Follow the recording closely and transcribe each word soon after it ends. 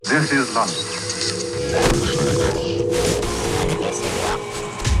This is London.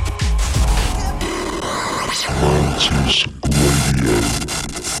 Mantis Radio.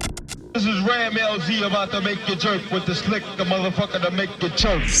 This is Ram LZ about to make you jerk with the slick, the motherfucker to make you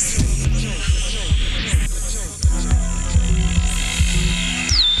choke.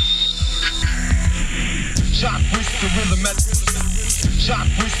 Shot with the rhythm at, shot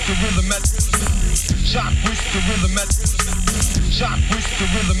with the rhythm at, shot with the rhythm at, shot with the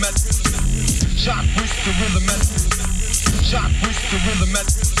rhythm at, shot with the rhythm at, shot with the rhythm at,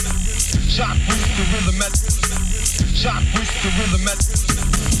 shot with the rhythm at, shot with the rhythm at.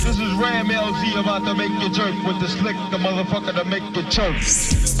 This is Ram LZ about to make you jerk with the slick, the motherfucker to make you choke.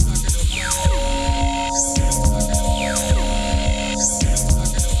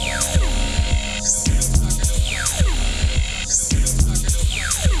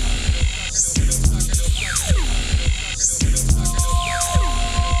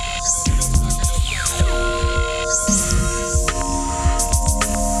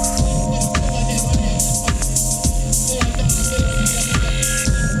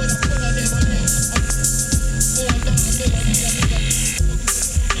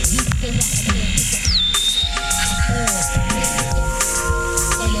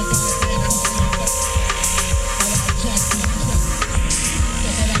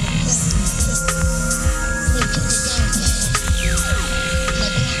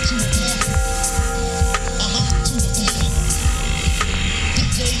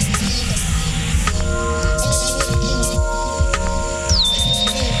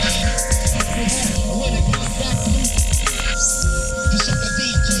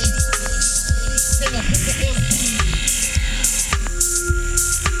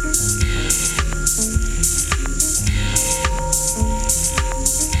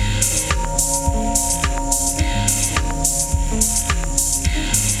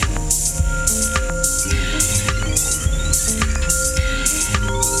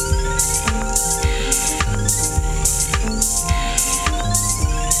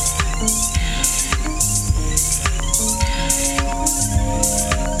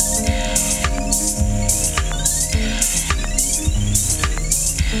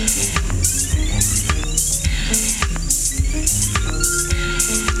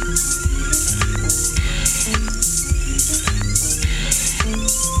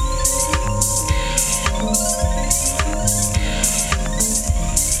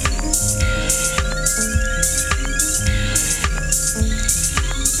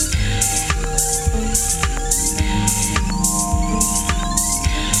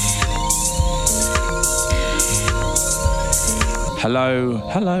 Hello,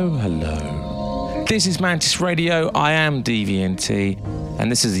 hello, hello. This is Mantis Radio. I am DVNT,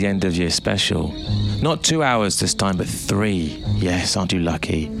 and this is the end of year special. Not 2 hours this time, but 3. Yes, aren't you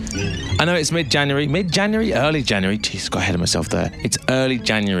lucky? I know it's mid-January, early January. Jeez, got ahead of myself there. It's early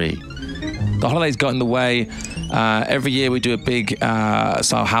January. The holidays got in the way. Every year we do a big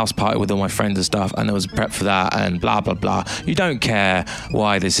style house party with all my friends and stuff, and there was prep for that and blah, blah, blah. You don't care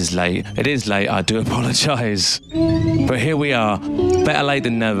why this is late. It is late, I do apologise. But here we are, better late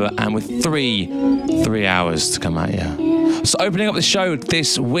than never, and with three hours to come at you. So opening up the show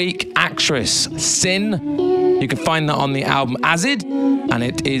this week, Actress, Sin. You can find that on the album Azid, and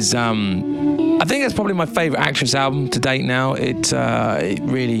it is... I think it's probably my favourite Actress album to date now. It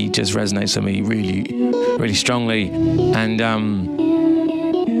really just resonates with me really, really strongly. And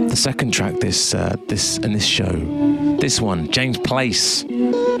the second track this show, this one, James Place.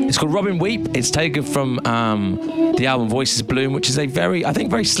 It's called Robin Weep. It's taken from the album Voices Bloom, which is a very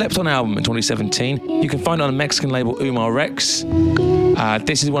slept on album in 2017. You can find it on a Mexican label, Umar Rex.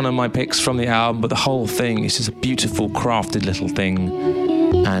 This is one of my picks from the album, but the whole thing is just a beautiful, crafted little thing.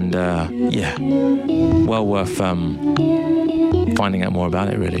 And yeah, well worth finding out more about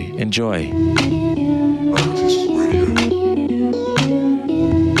it, really. Enjoy.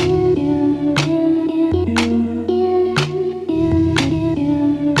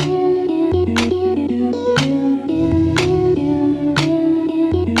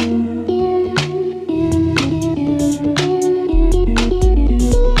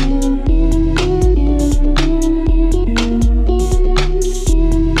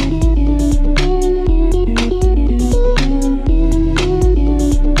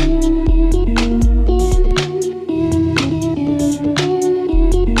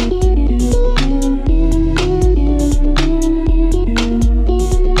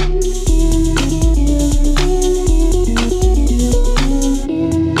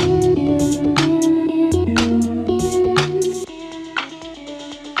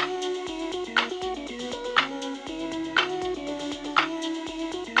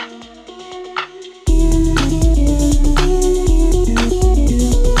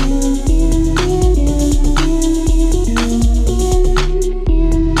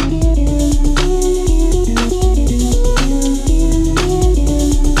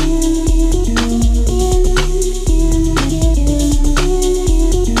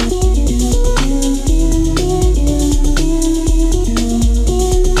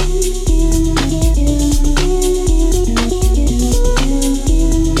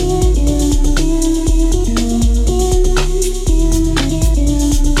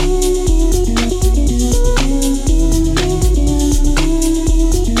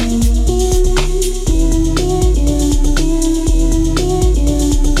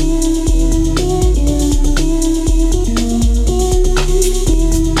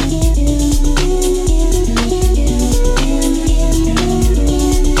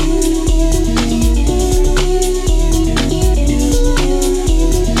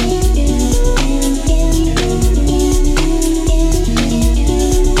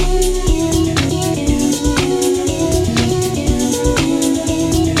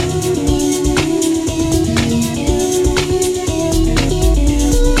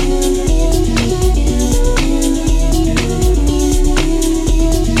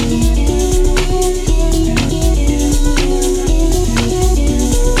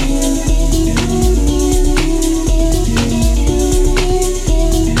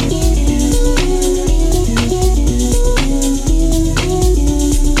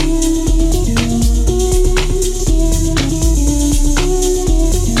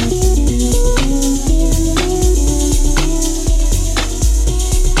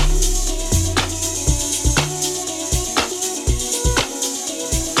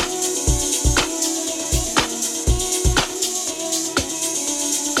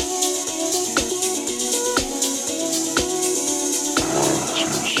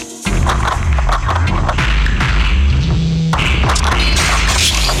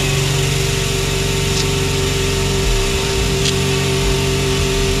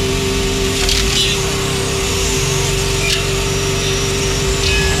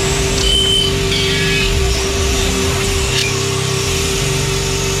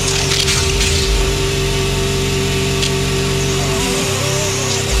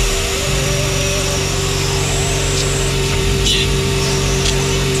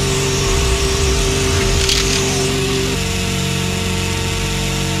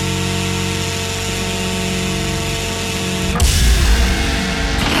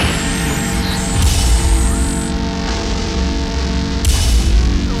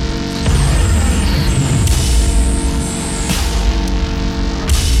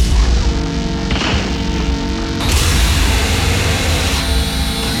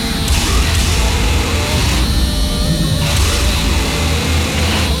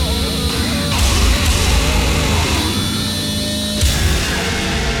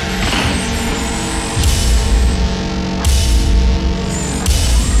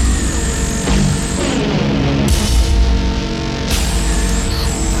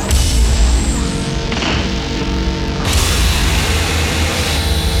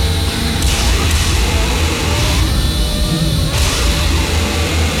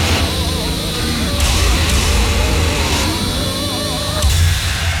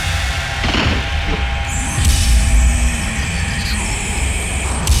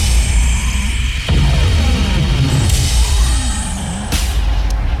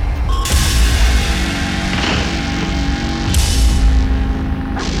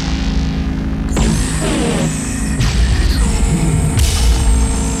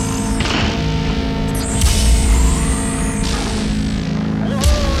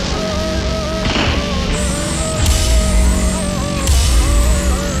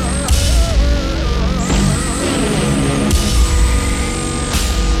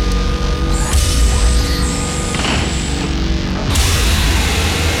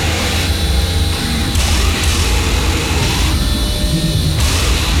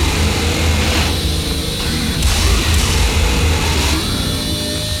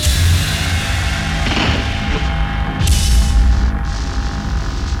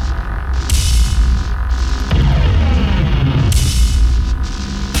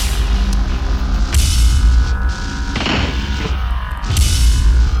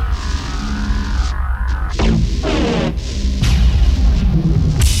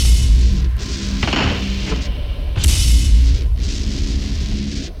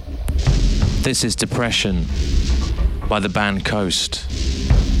 This is Depression by the band Coast.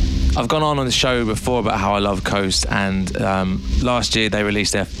 I've gone on the show before about how I love Coast, and last year they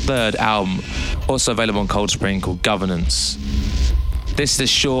released their third album, also available on Cold Spring, called Governance. This is a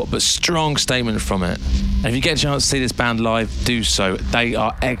short but strong statement from it. And if you get a chance to see this band live, do so. They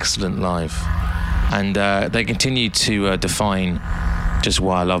are excellent live. And they continue to define just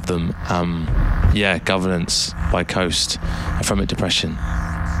why I love them. Governance by Coast, and from it, Depression.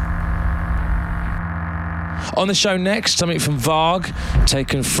 On the show next, something from Varg,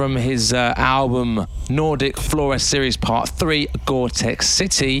 taken from his album Nordic Flora Series Part 3, Gore-Tex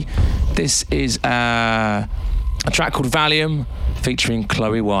City. This is a track called Valium, featuring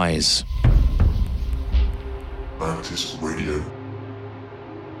Chloe Wise. Mantis Radio.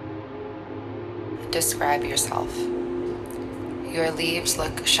 Describe yourself. Your leaves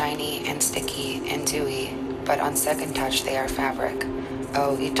look shiny and sticky and dewy, but on second touch they are fabric.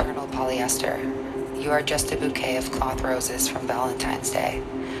 Oh, eternal polyester. You are just a bouquet of cloth roses from Valentine's Day,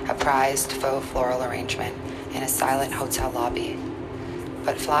 a prized faux floral arrangement in a silent hotel lobby.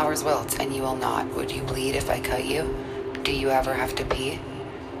 But flowers wilt and you will not. Would you bleed if I cut you? Do you ever have to pee?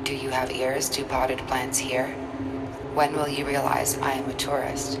 Do you have ears? Do potted plants hear? When will you realize I am a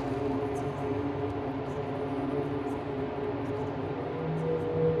tourist?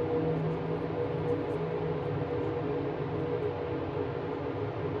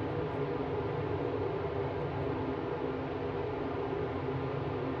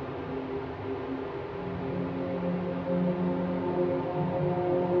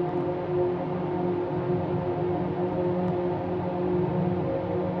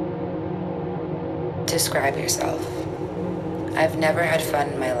 Describe yourself. I've never had fun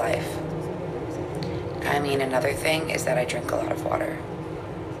in my life. I mean, another thing is that I drink a lot of water.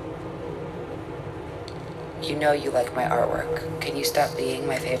 You know you like my artwork. Can you stop being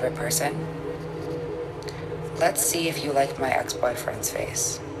my favorite person? Let's see if you like my ex-boyfriend's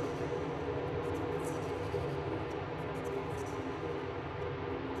face.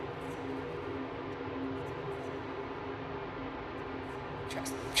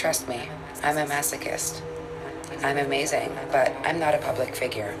 Trust me, I'm a masochist. I'm amazing, but I'm not a public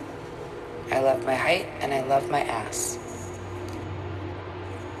figure. I love my height and I love my ass.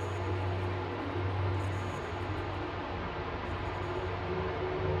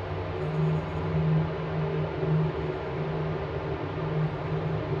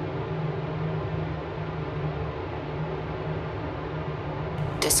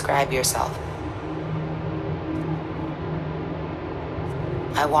 Describe yourself.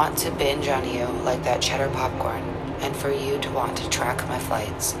 I want to binge on you like that cheddar popcorn, and for you to want to track my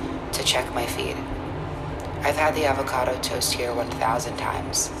flights, to check my feed. I've had the avocado toast here 1,000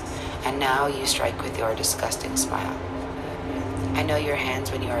 times, and now you strike with your disgusting smile. I know your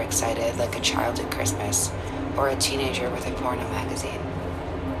hands when you are excited like a child at Christmas, or a teenager with a porno magazine.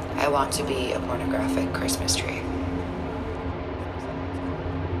 I want to be a pornographic Christmas tree.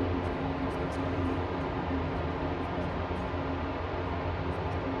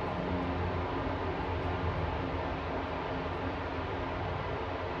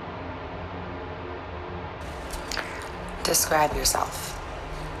 Describe yourself.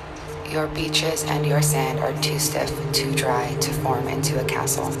 Your beaches and your sand are too stiff, too dry to form into a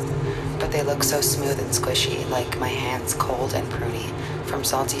castle, but they look so smooth and squishy, like my hands cold and pruny from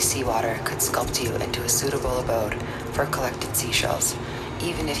salty seawater could sculpt you into a suitable abode for collected seashells.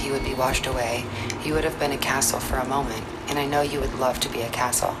 Even if you would be washed away, you would have been a castle for a moment, and I know you would love to be a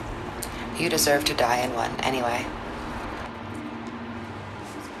castle. You deserve to die in one anyway.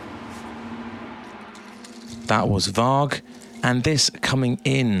 That was Varg, and this coming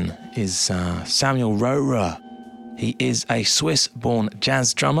in is Samuel Rohrer. He is a Swiss-born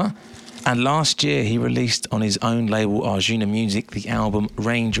jazz drummer, and last year he released on his own label Arjuna Music the album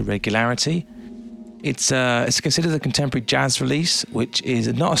Range Irregularity. It's considered a contemporary jazz release, which is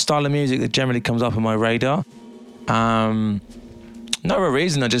not a style of music that generally comes up on my radar. No real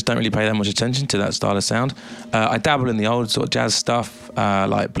reason, I just don't really pay that much attention to that style of sound. I dabble in the old sort of jazz stuff,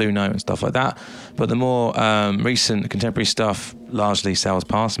 like Blue Note and stuff like that, but the more recent contemporary stuff largely sails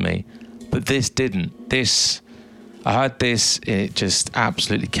past me. But this didn't. I heard this, it just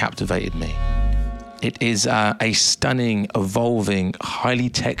absolutely captivated me. It is a stunning, evolving, highly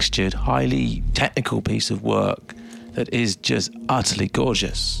textured, highly technical piece of work that is just utterly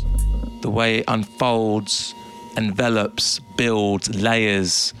gorgeous. The way it unfolds, envelops, builds,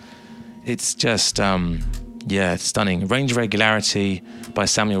 layers. It's just, it's stunning. Range Irregularity by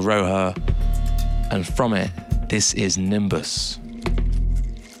Samuel Rohrer. And from it, this is Nimbus.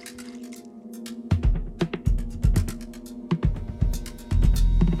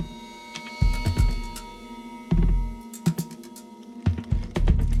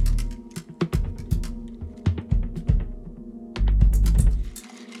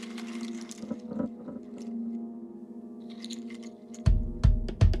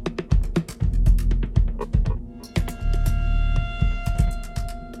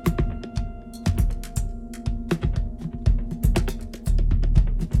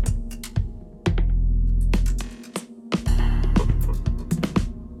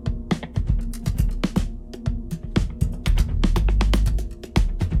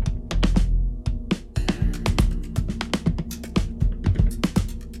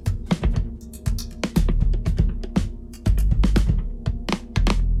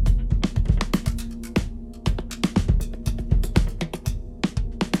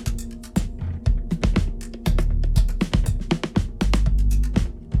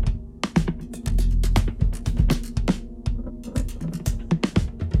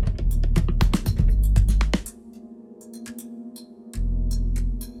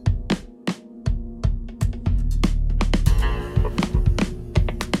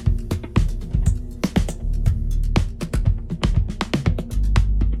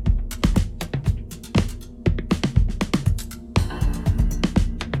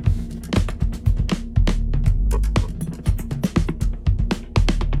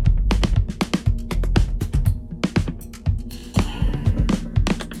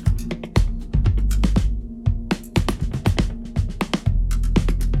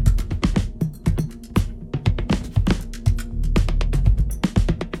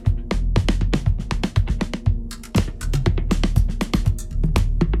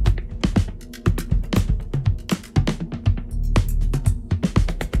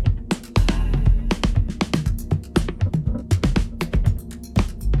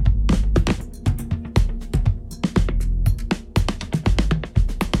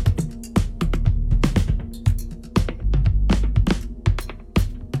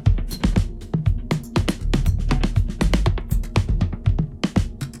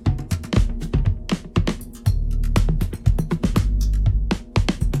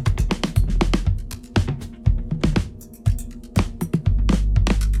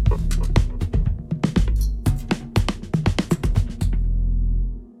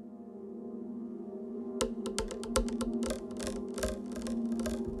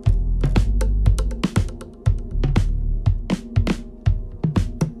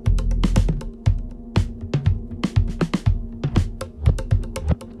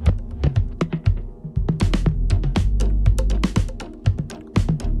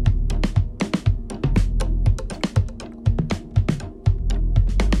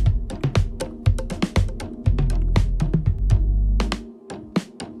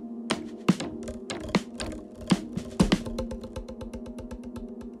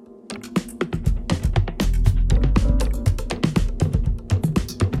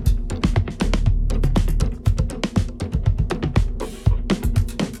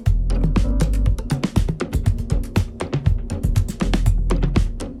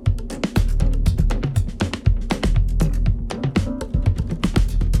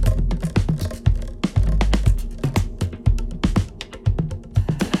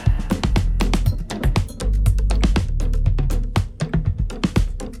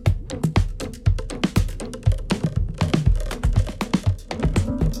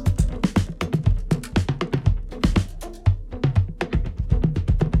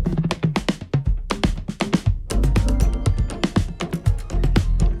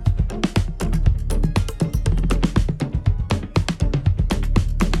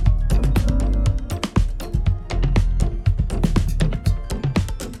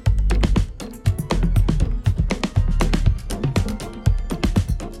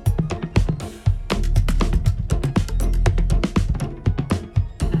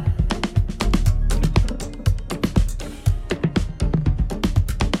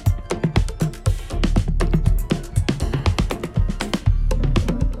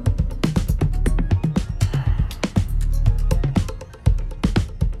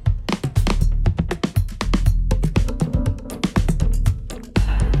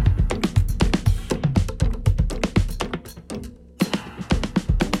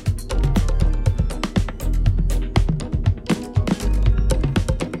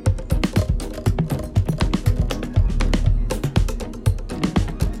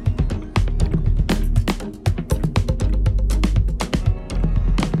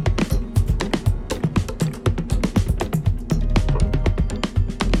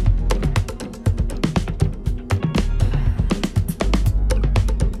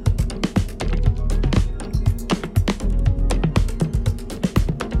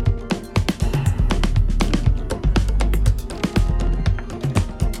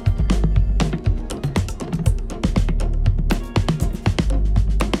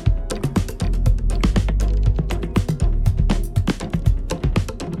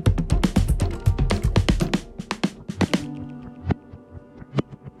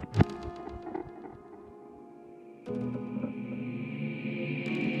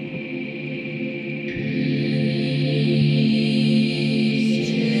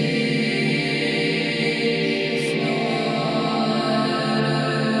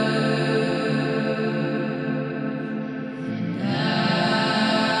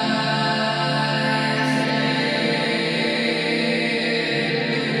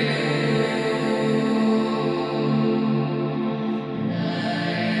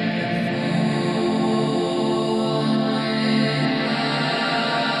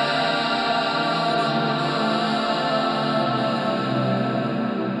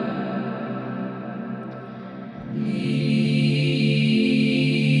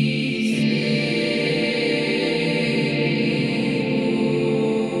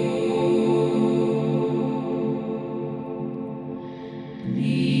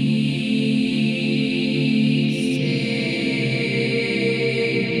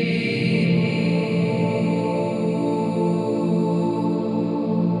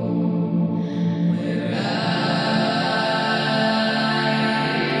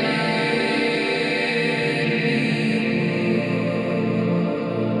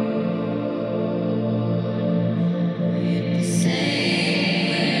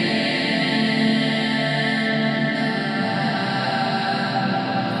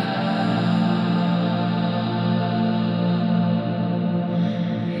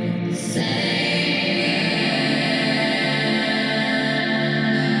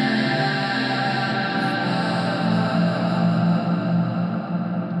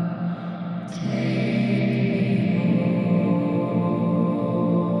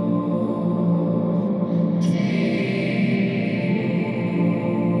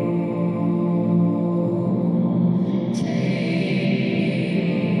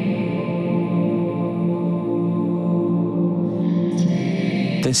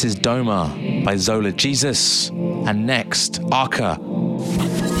 This is Doma by Zola Jesus. And next, Arca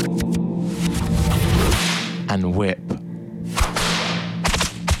and Whip.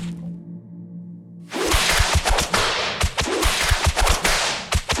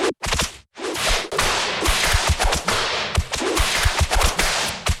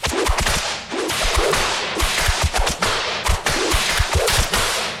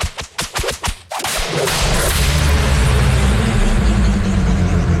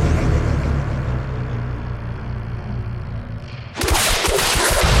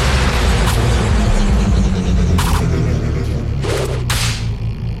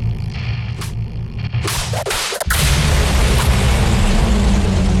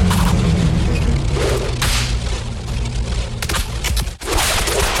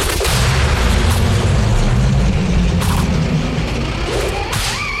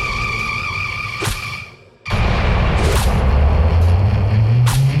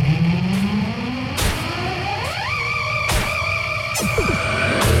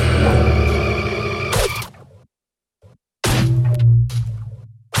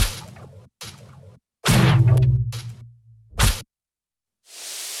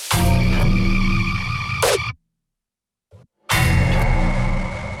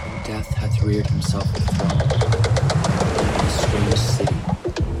 Death hath reared himself a throne in a strange city,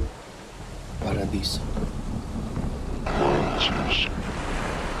 Paradiso.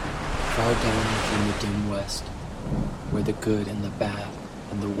 Far down within the dim west, where the good and the bad,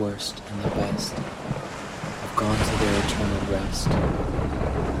 and the worst and the best have gone to their eternal rest.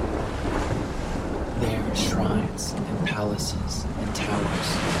 There shrines and palaces and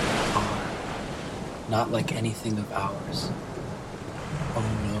towers are not like anything of ours. Oh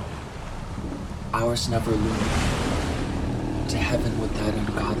no, ours never loomed to heaven with that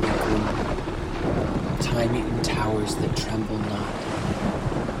ungodly gloom. Time-eaten towers that tremble not,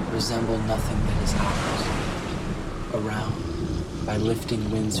 resemble nothing that is ours. Around, by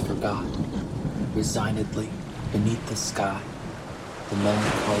lifting winds forgot, resignedly beneath the sky, the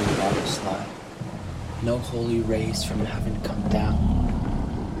melancholy waters lie. No holy rays from heaven come down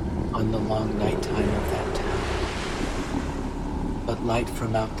on the long nighttime of that town. But light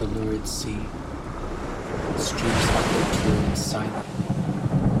from out the lurid sea streams up the true and silent,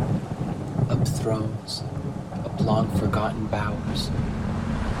 up thrones, up long forgotten bowers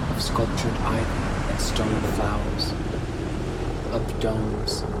of sculptured ivy and stone flowers, up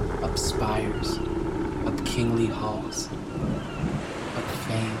domes, up spires, up kingly halls, up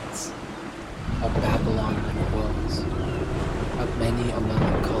fanes, up Babylon-like walls, up many a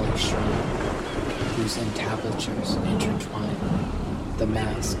melancholy shrine whose entablatures intertwine the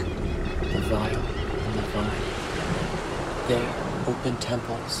mask, the vial, and the vine. There, open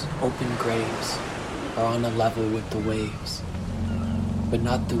temples, open graves, are on a level with the waves, but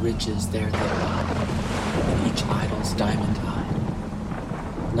not the ridges there that lie in each idol's diamond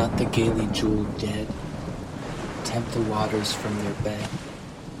eye. Not the gaily jeweled dead tempt the waters from their bed,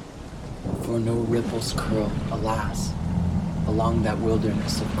 for no ripples curl, alas, along that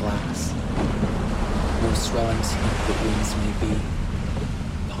wilderness of glass. No swellings heap that winds may be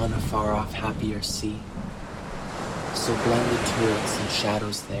upon a far-off happier sea. So blend the turrets and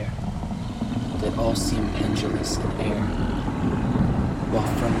shadows there, that all seem pendulous in air, while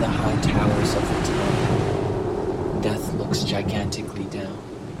from the high towers of the town, death looks gigantically down.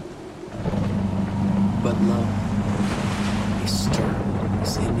 But lo, a stir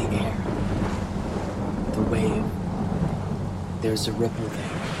is in the air. The wave, there's a ripple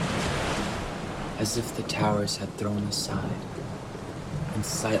there, as if the towers had thrown aside, and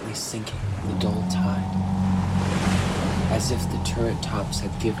slightly sinking the dull tide, as if the turret tops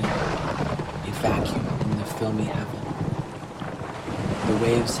had given a vacuum in the filmy heaven. The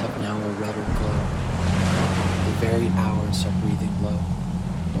waves have now a redder glow, the very hours are breathing low,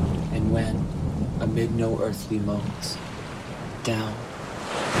 and when, amid no earthly moans, down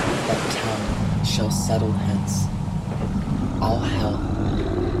that town shall settle hence, all hell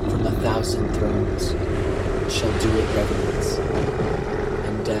from 1,000 thrones shall do it reverence,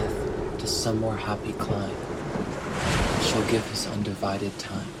 and death to some more happy clime shall give his undivided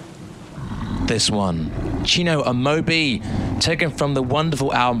time. This one, Chino Amobi, taken from the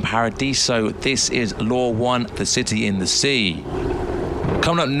wonderful album Paradiso. This is Law 1, The City in the Sea.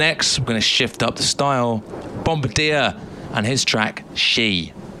 Coming up next, we're going to shift up the style. Bombardier and his track,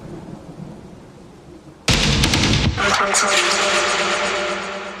 She.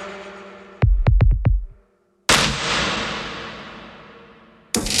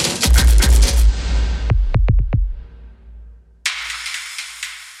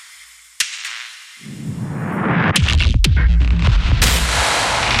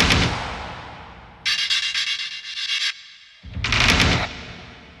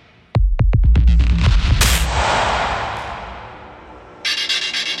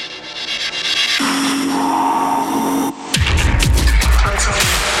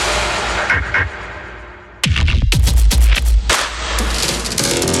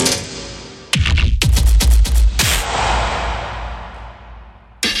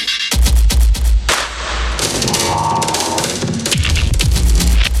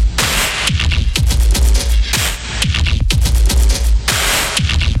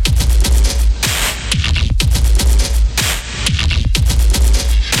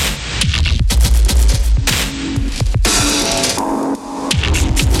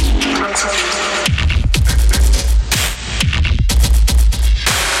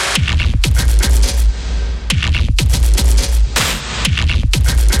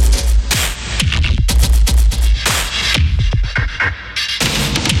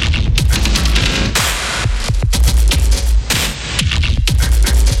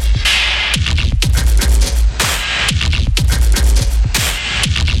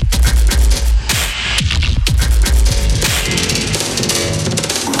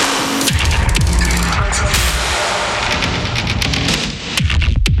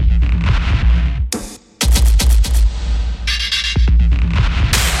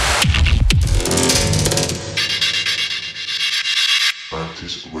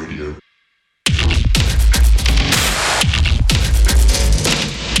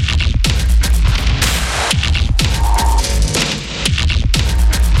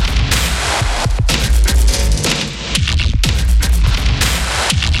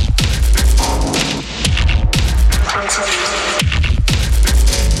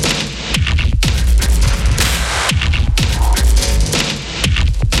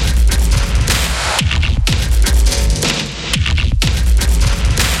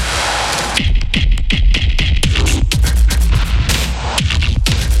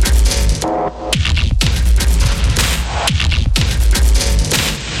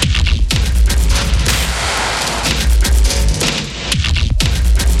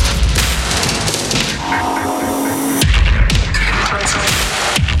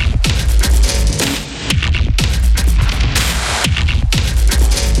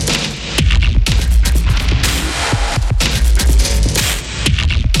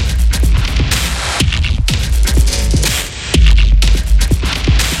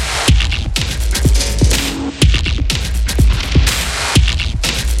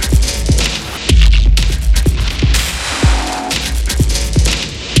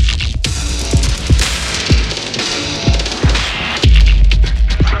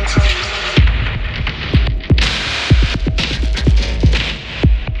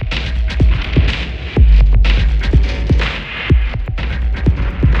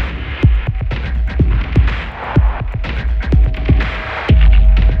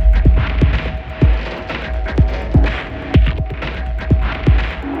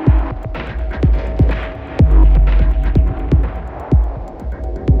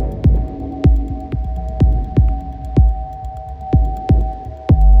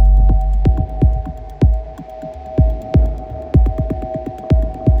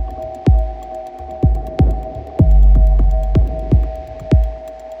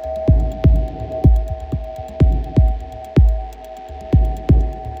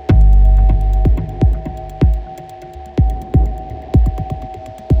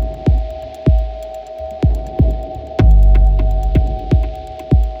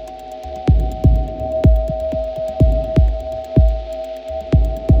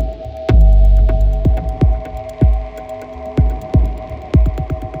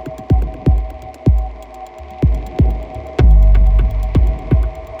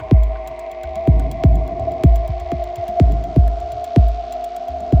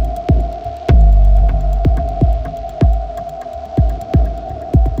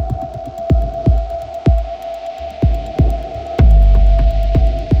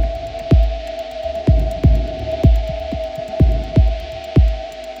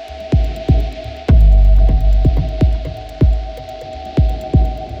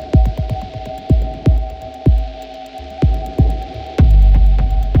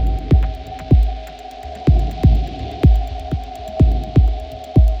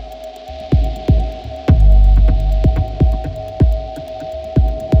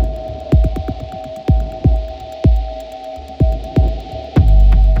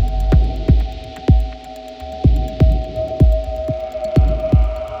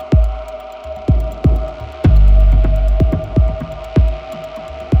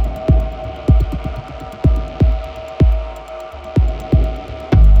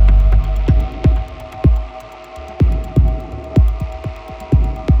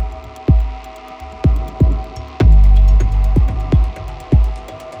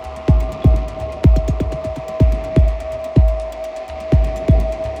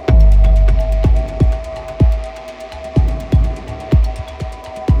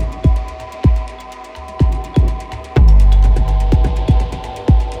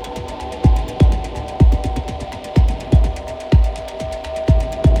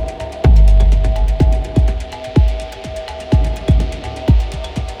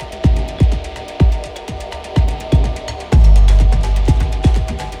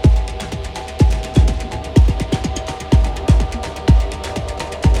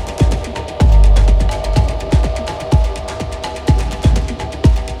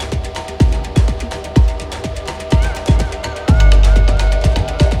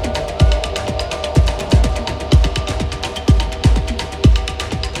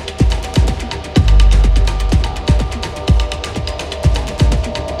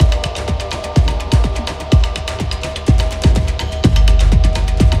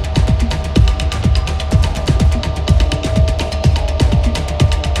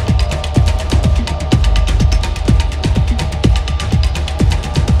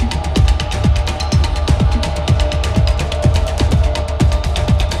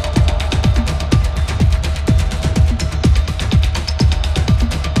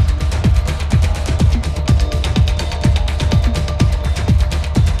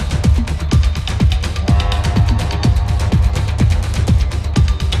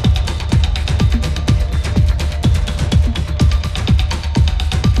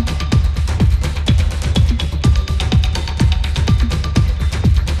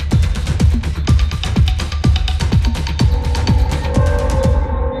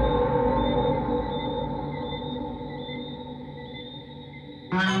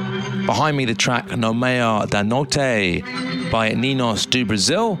 Behind me, the track No Meia da Noite by Ninos do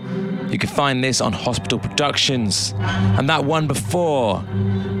Brasil. You can find this on Hospital Productions. And that one before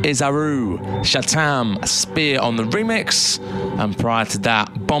is Aru, Shatam, Spear on the remix. And prior to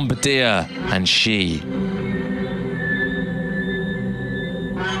that, Bombardier and She.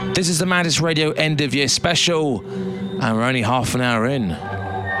 This is the Mantis Radio end of year special, and we're only half an hour in.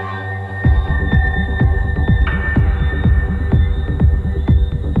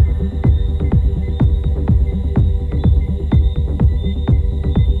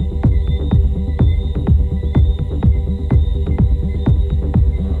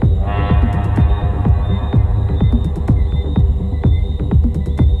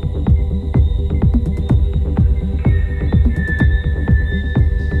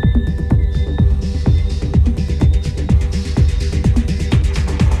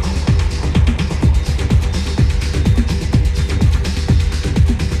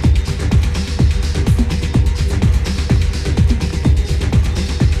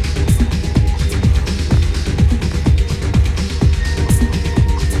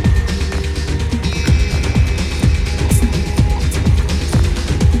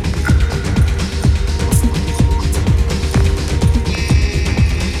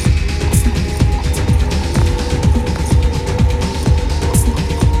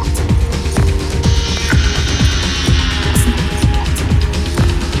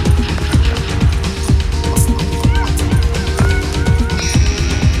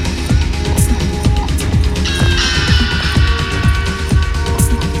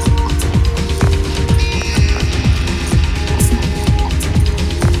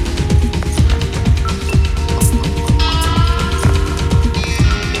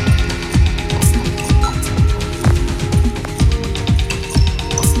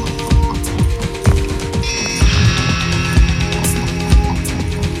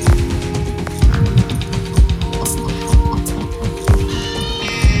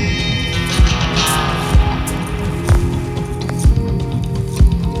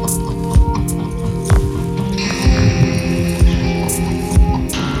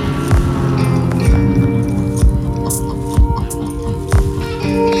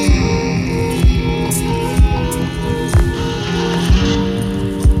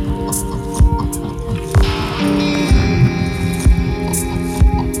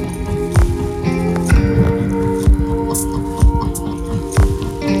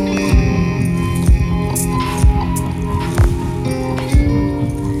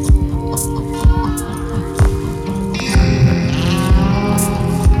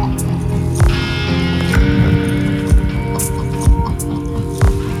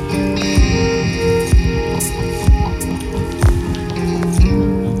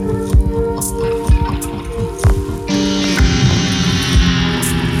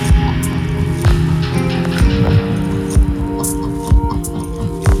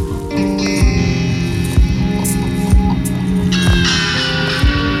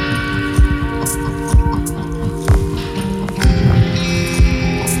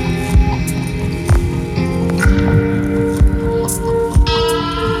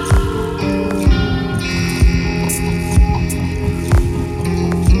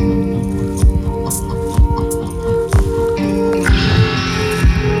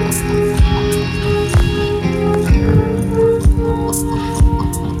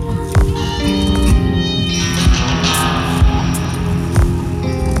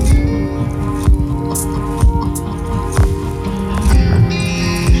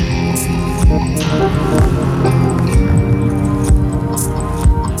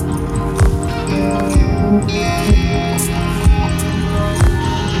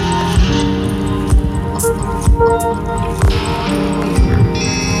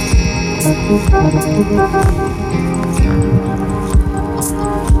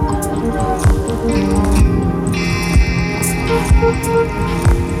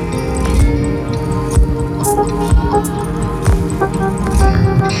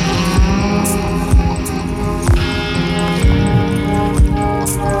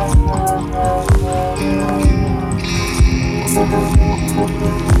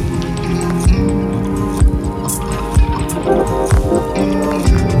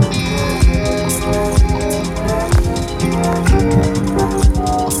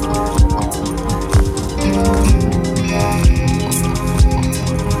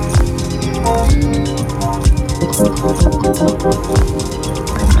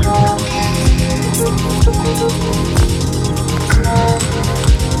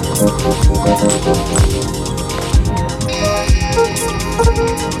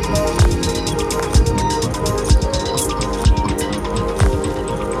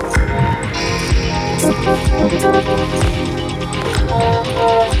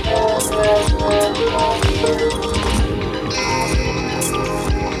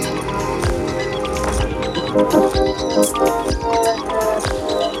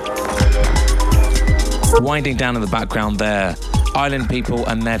 Winding down in the background there, Island People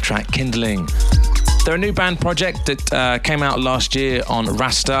and their track Kindling. They're a new band project that came out last year on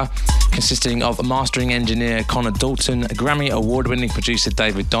Rasta, consisting of mastering engineer Connor Dalton, Grammy award-winning producer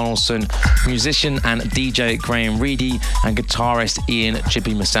David Donaldson, musician and DJ Graham Reedy, and guitarist Ian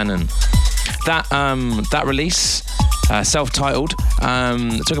Chippy Massenon. That release, self-titled,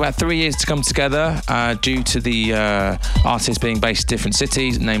 took about 3 years to come together due to the artists being based in different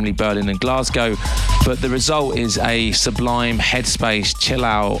cities, namely Berlin and Glasgow. But the result is a sublime headspace,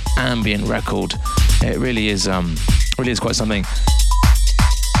 chill-out, ambient record. It really is quite something.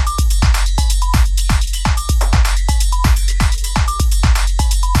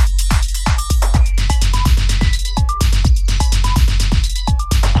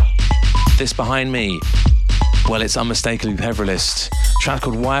 This behind me, well, it's unmistakably Peverlist. A track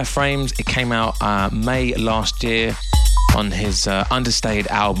called Wireframes. It came out May last year on his understated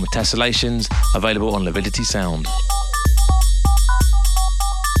album Tessellations, available on Lividity Sound.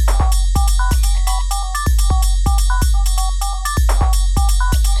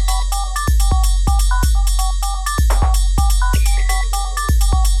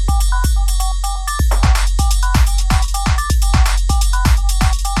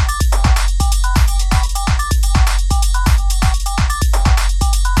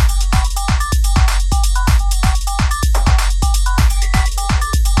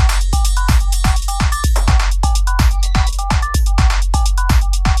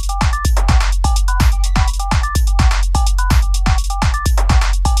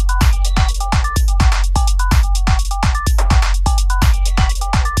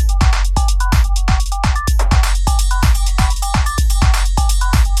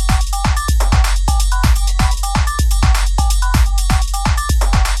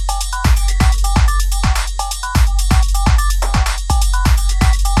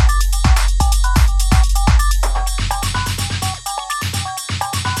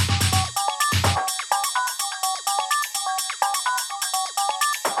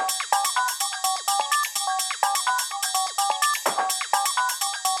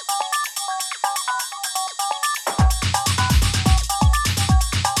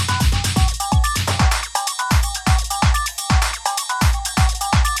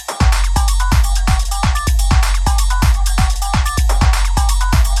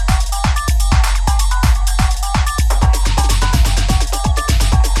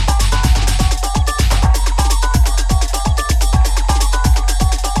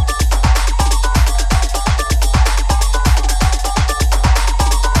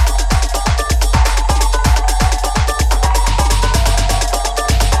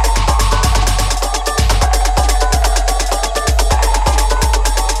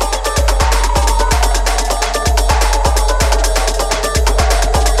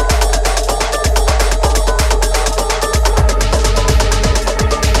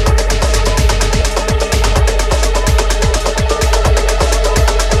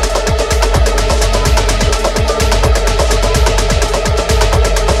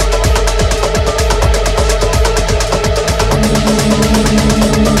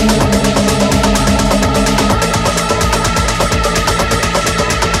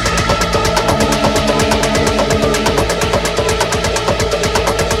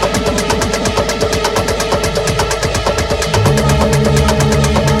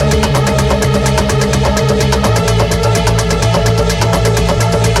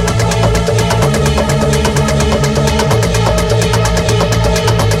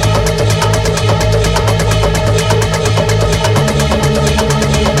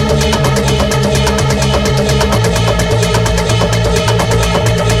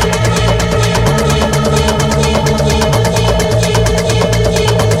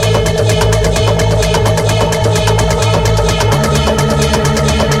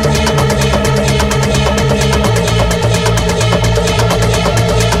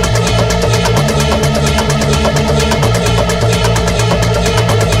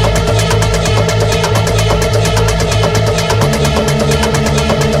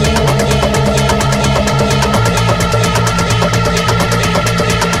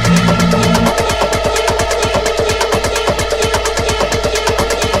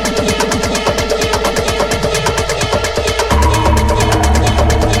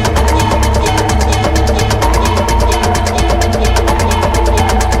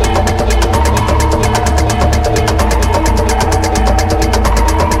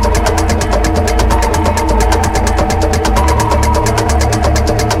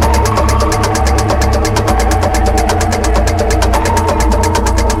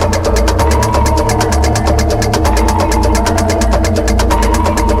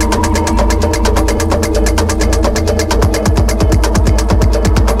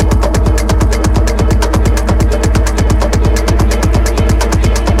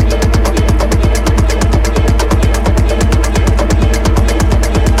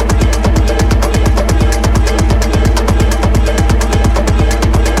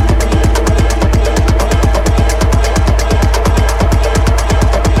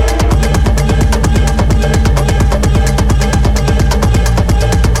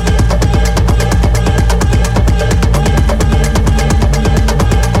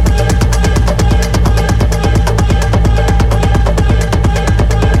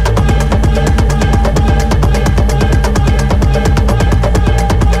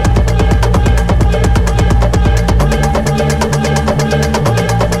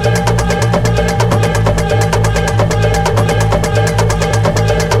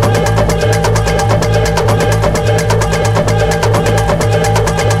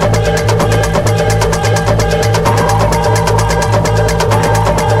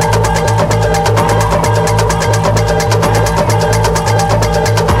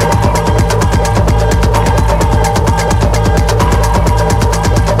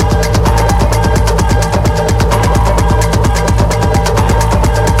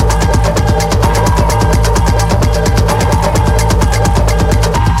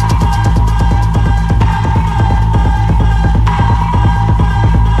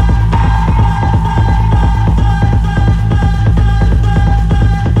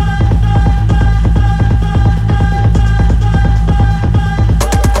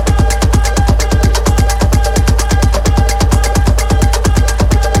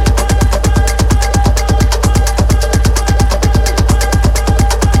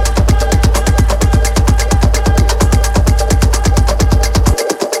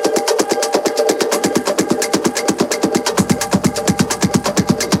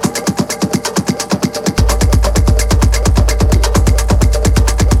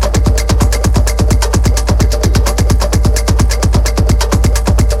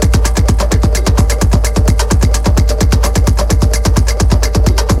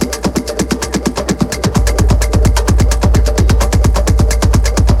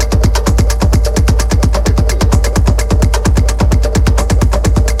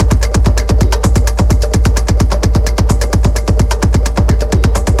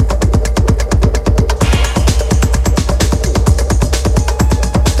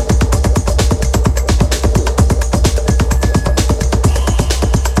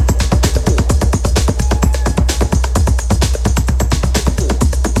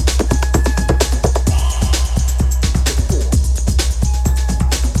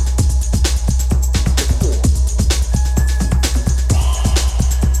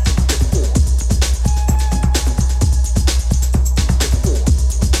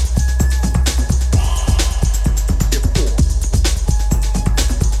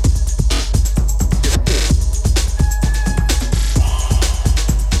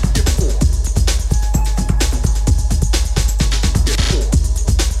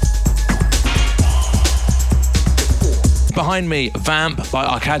 behind me, Vamp by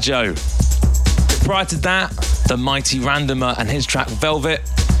Arcaggio. Prior to that, the mighty Randomer and his track Velvet.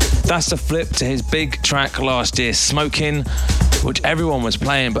 That's the flip to his big track last year, Smoking, which everyone was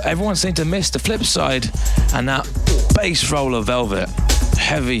playing, but everyone seemed to miss the flip side and that bass roll of Velvet.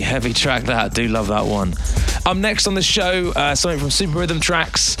 Heavy, heavy track that. I do love that one. Up next on the show, something from Super Rhythm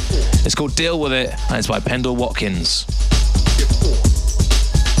Tracks. It's called Deal With It, and it's by Pendle Watkins.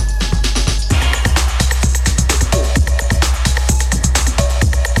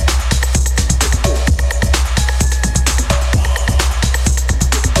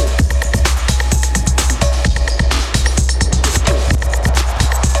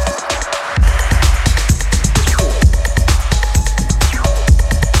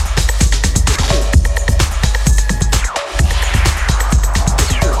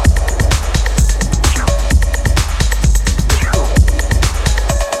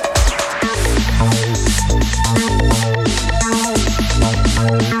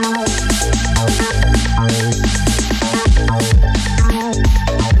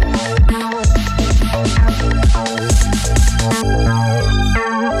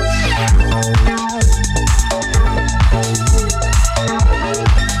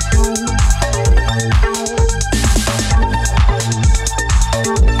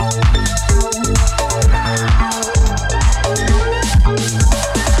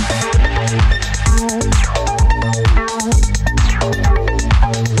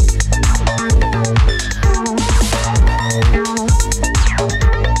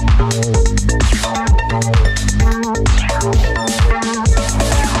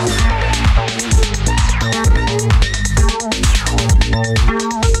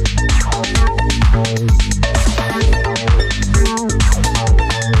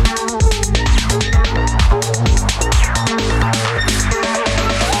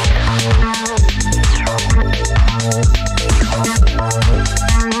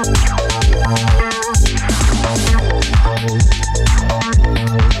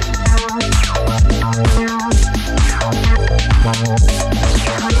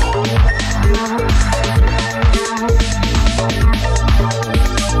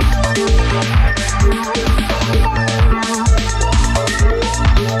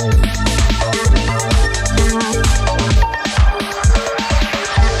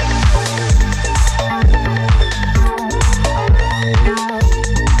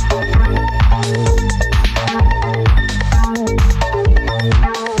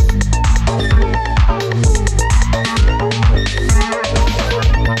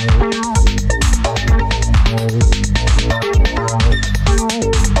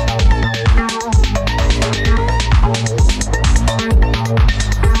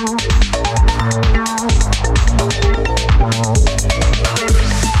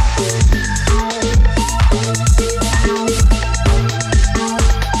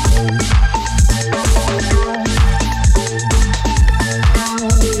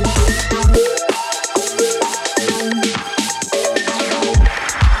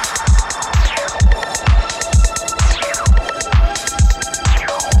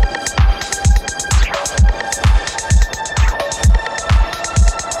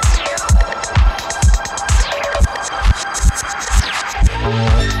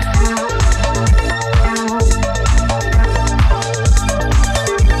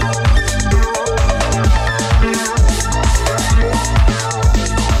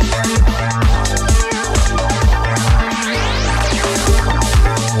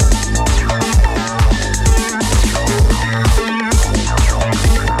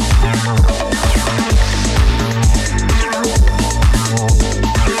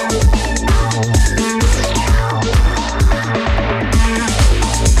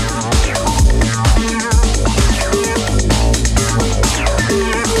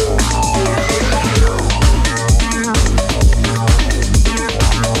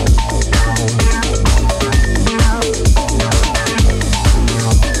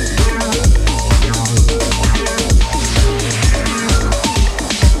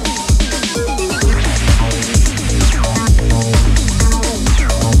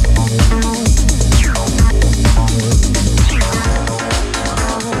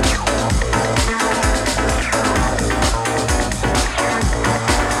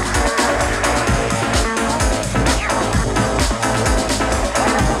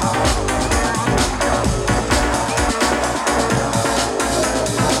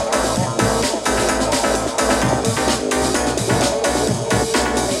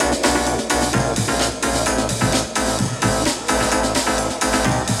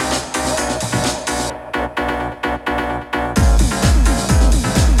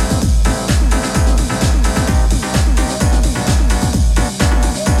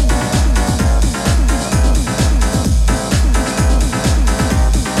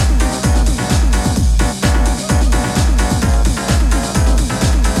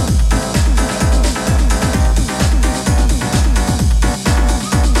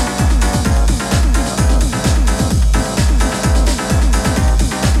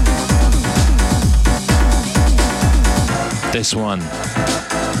 this one.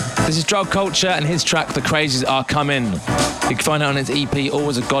 This is Drug Culture and his track The Crazies Are Coming. You can find it on his EP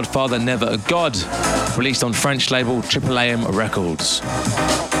Always a Godfather, Never a God, released on French label Triple AM Records.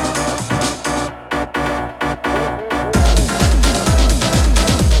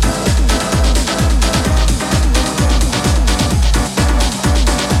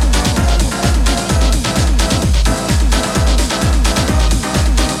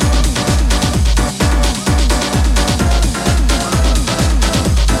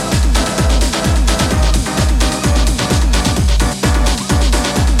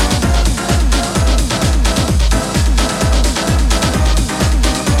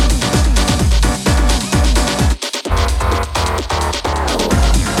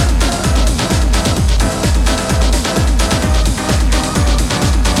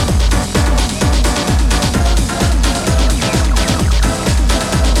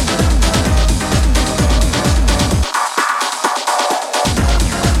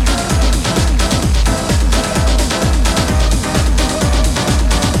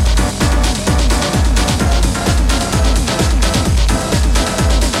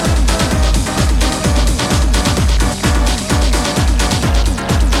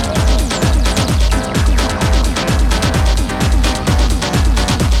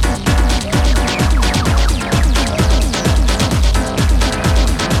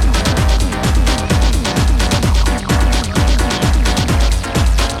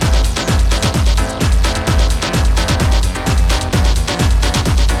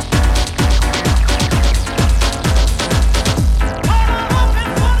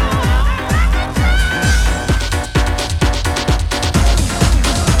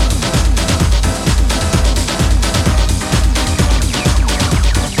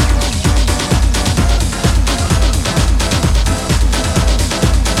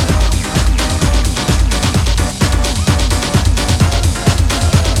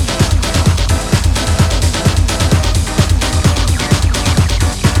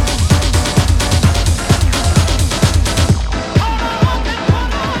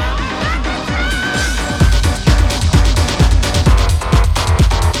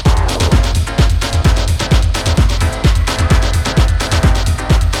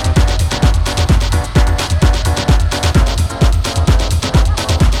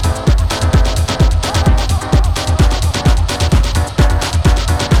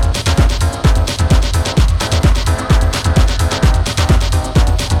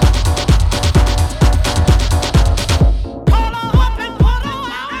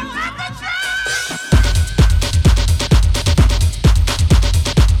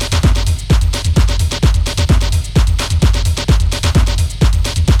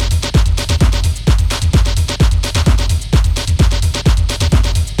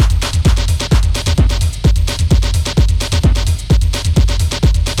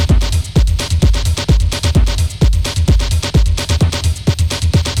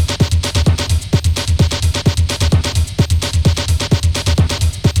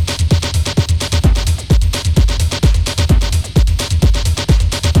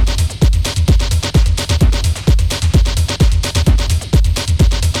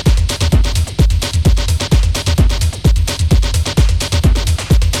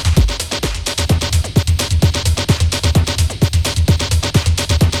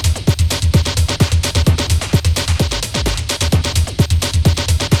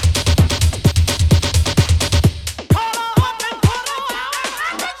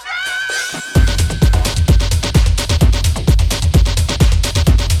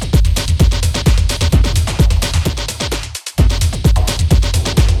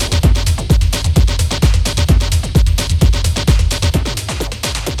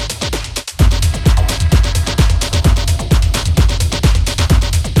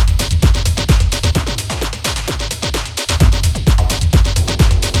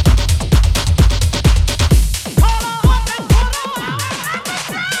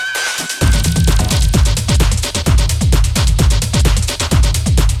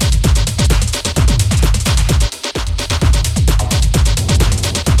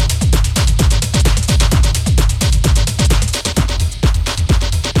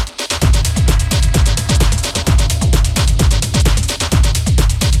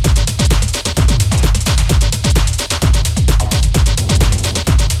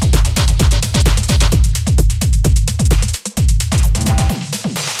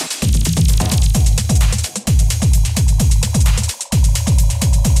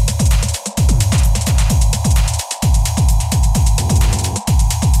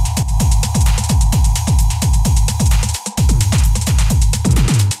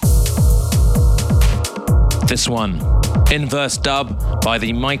 This one Inverse dub by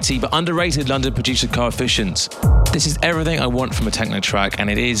the mighty but underrated London producer Coefficients. This is everything I want from a techno track, and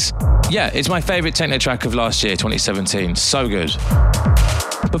it's my favourite techno track of last year, 2017. So good.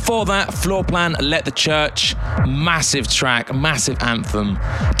 Before that, Floor Plan, Let the Church, massive track, massive anthem.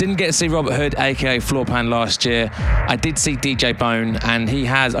 Didn't get to see Robert Hood, aka Floor Plan, last year. I did see DJ Bone, and he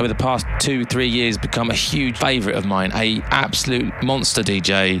has, over the past 2-3 years, become a huge favourite of mine. A absolute monster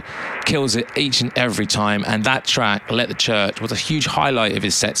DJ, kills it each and every time, and that track, Let the Church, was a huge highlight of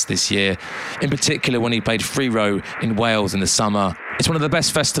his sets this year, in particular when he played Free Row in Wales in the summer. It's one of the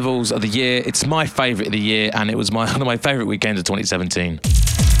best festivals of the year. It's my favourite of the year, and it was one of my favourite weekends of 2017.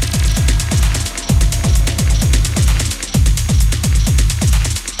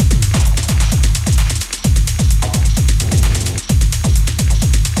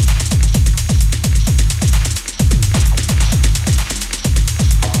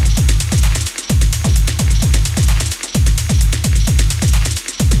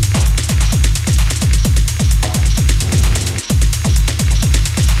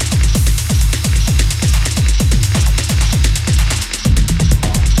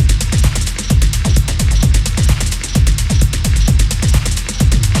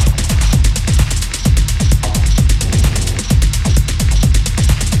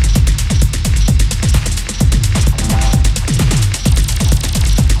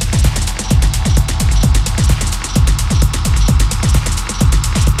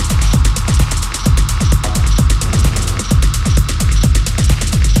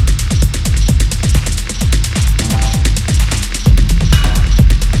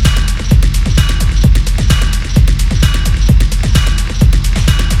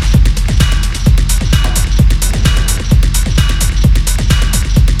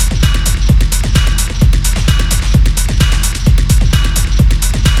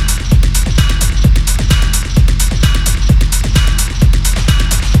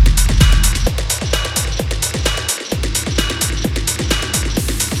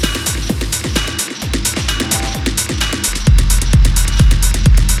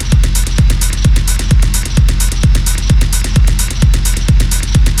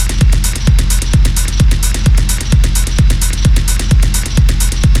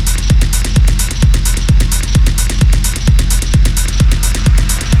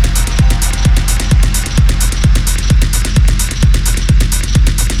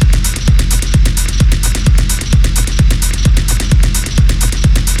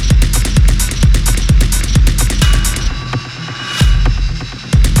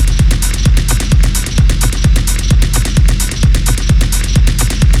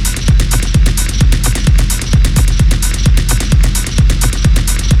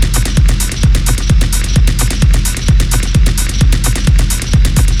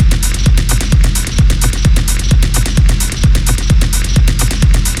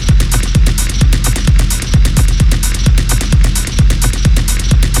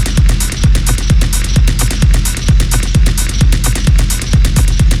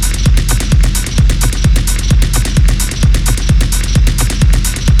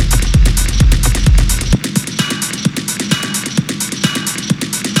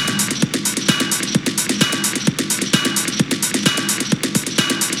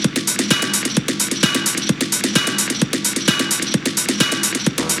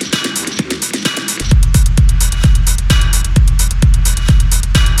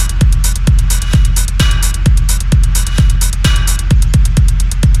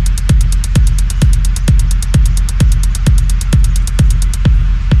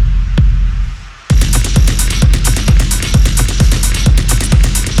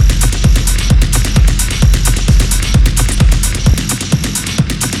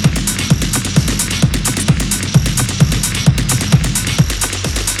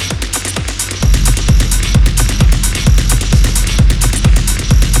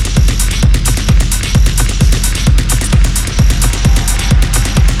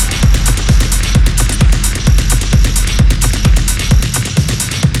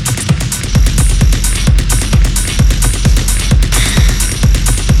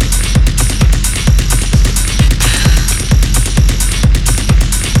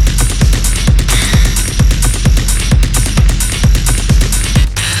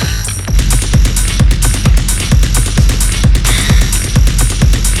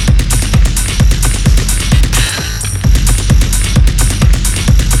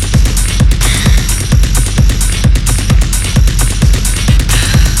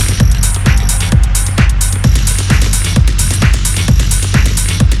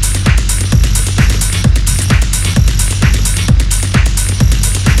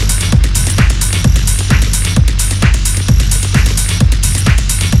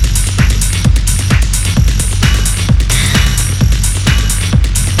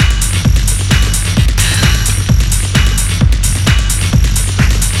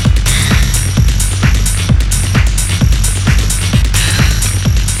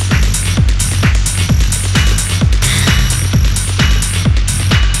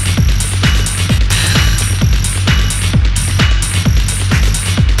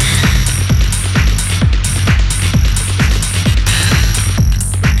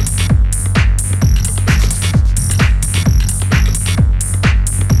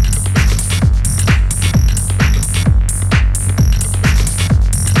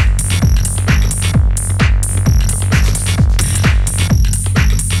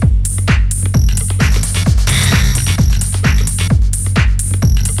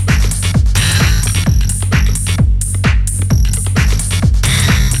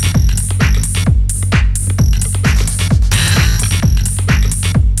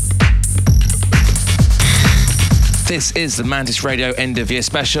 This is the Mantis Radio End of Year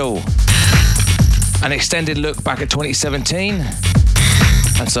Special. An extended look back at 2017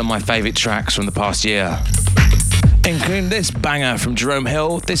 and some of my favourite tracks from the past year. Including this banger from Jerome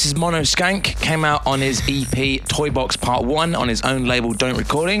Hill. This is Mono Skank, came out on his EP Toy Box Part 1 on his own label Don't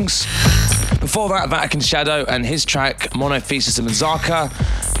Recordings. Before that, Vatican Shadow and his track Monothesis and Mazaka.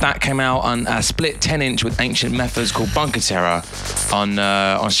 That came out on a split 10-inch with Ancient Methods called Bunker Terror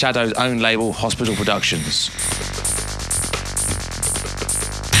on Shadow's own label Hospital Productions.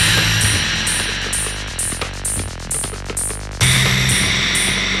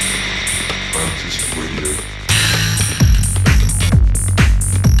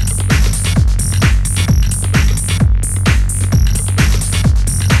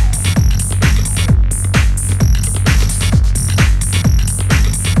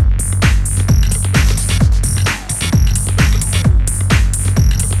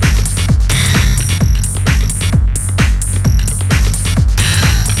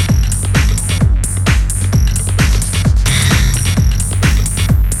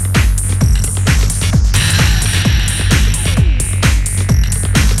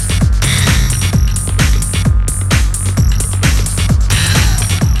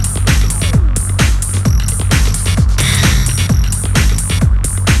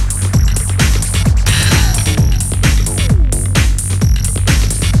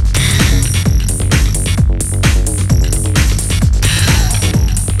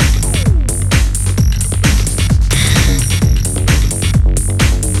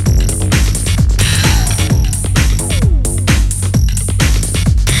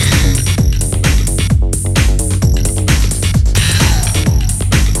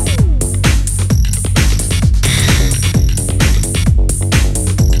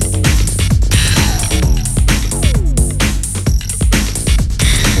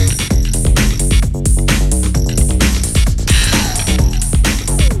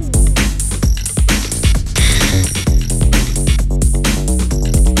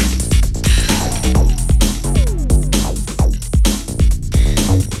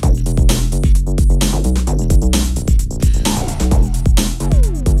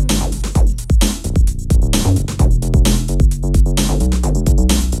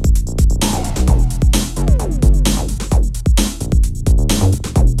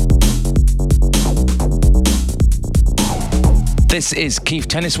 This is Keith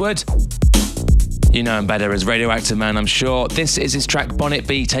Tenniswood. You know him better as Radioactive Man, I'm sure. This is his track Bonnet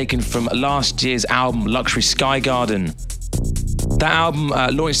B, taken from last year's album Luxury Sky Garden. That album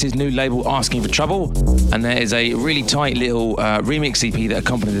launched his new label Asking for Trouble, and there is a really tight little remix EP that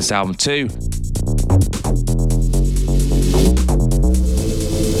accompanied this album too.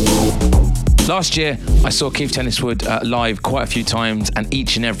 Last year, I saw Keith Tenniswood live quite a few times, and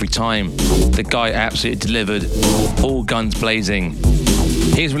each and every time, the guy absolutely delivered, all guns blazing.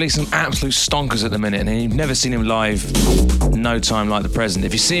 He's released some absolute stonkers at the minute, and you've never seen him live, no time like the present.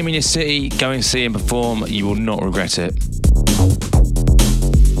 If you see him in your city, go and see him perform, you will not regret it.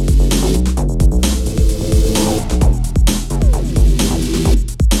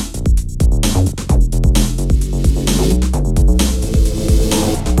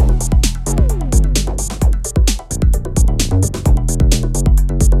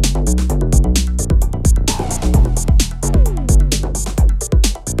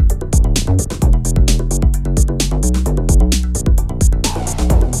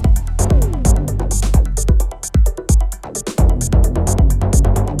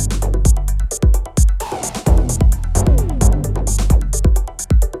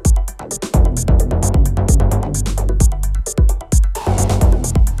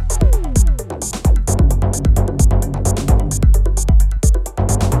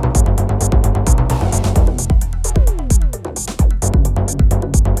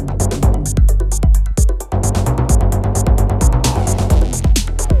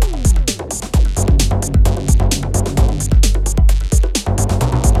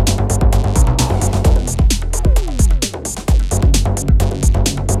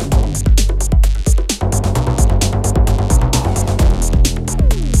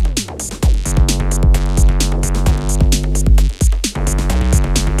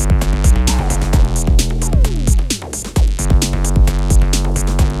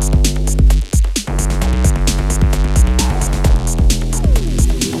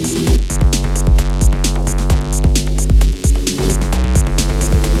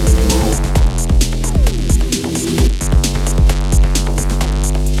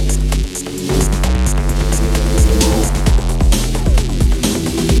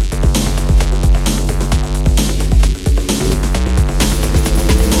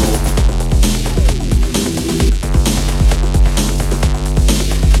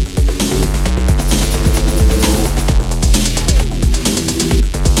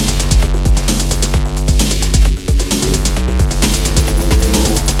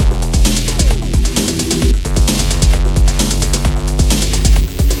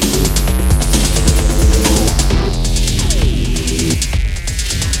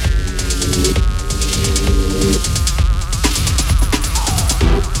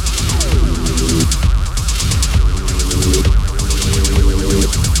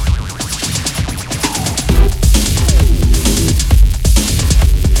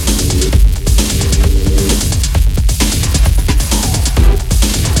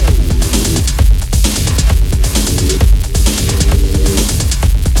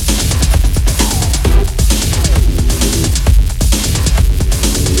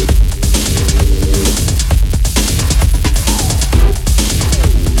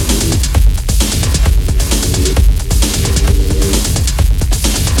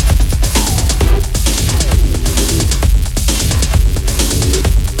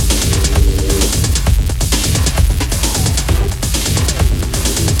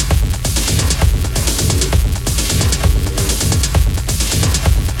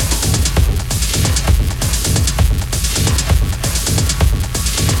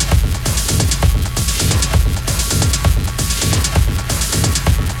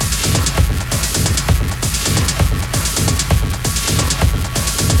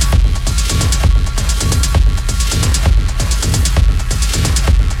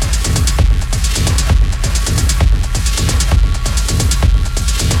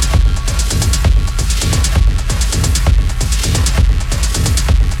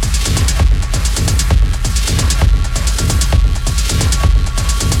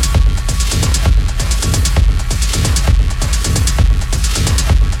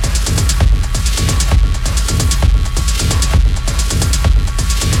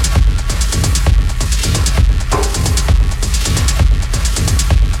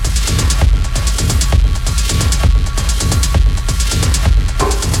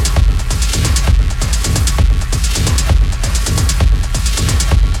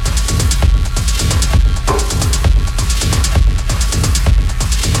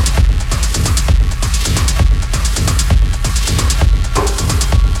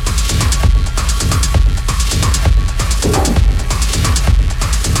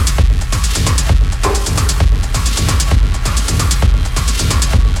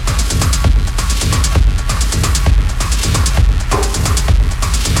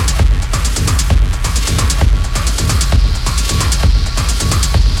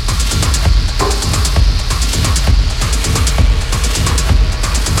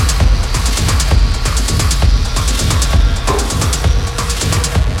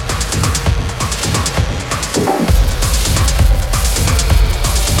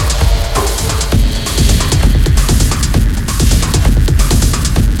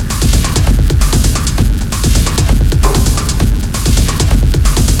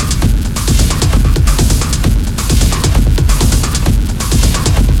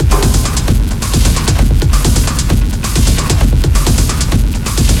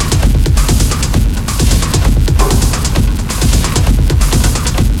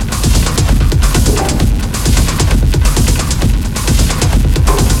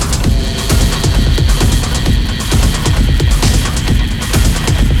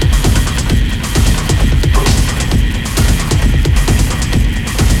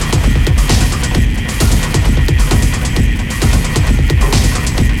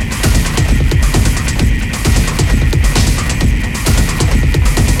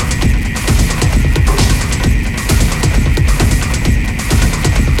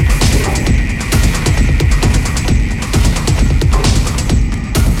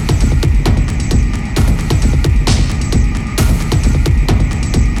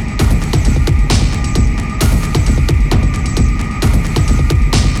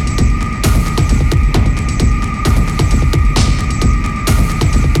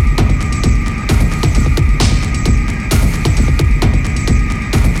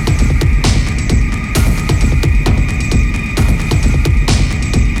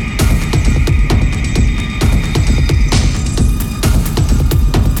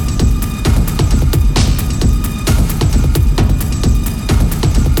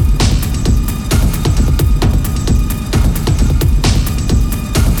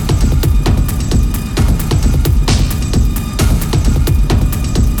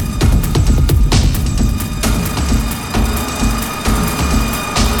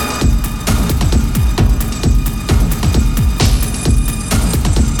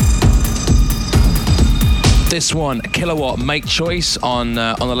 this one, Kilowatt, Make Choice on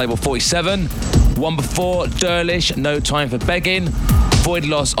the label 47. One before, Derlish, No Time for Begging. Void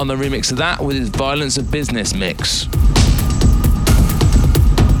Loss on the remix of that with his Violence of Business mix.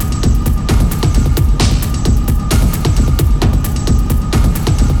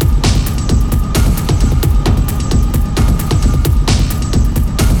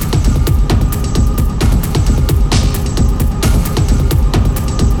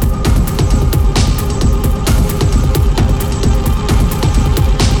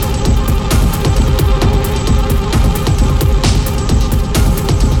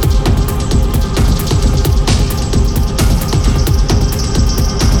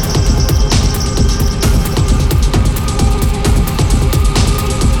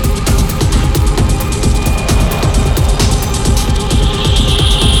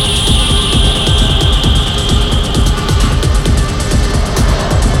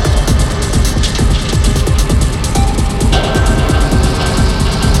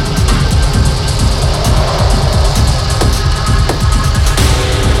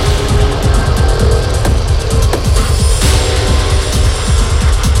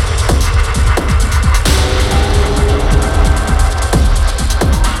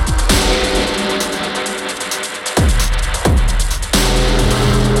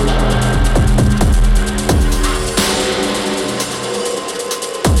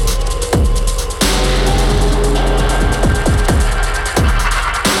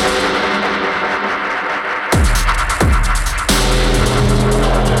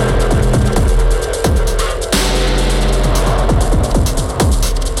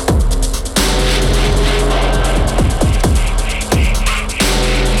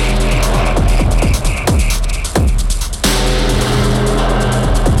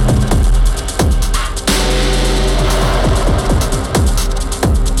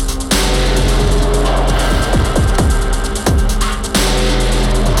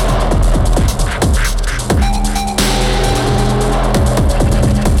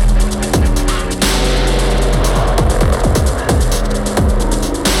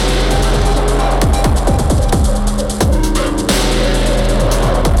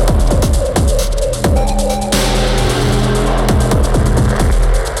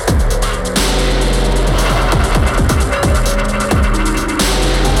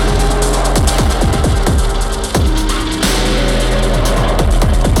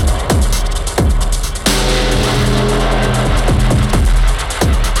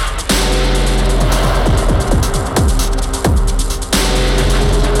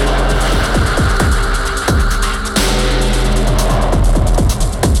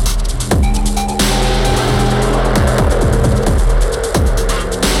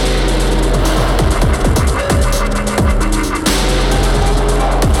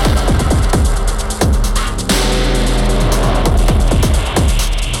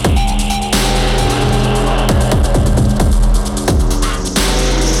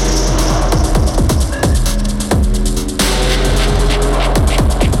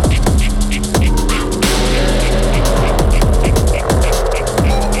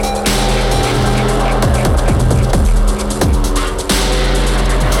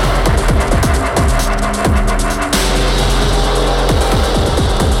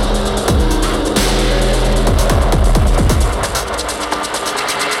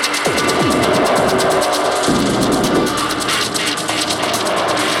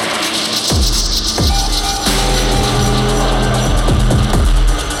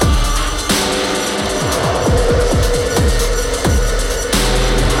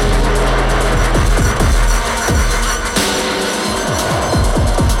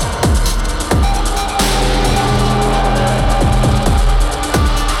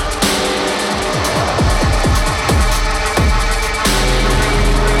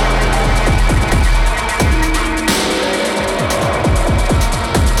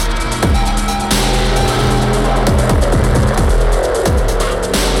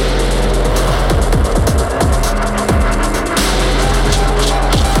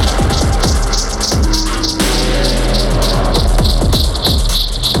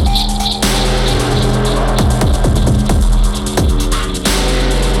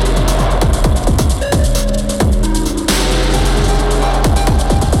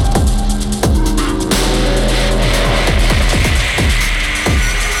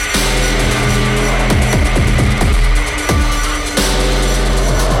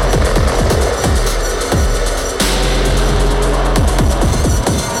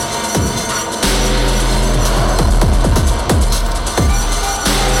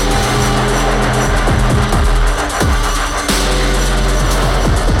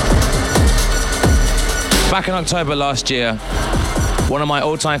 Back in October last year, one of my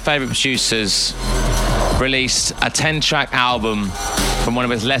all-time favourite producers released a 10-track album from one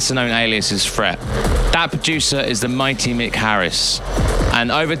of his lesser-known aliases, Fret. That producer is the mighty Mick Harris.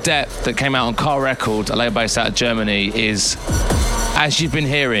 And Over Depth, that came out on Car Records, a label based out of Germany, is, as you've been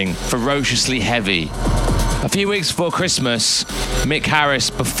hearing, ferociously heavy. A few weeks before Christmas, Mick Harris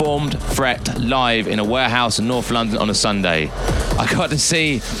performed Fret live in a warehouse in North London on a Sunday. I got to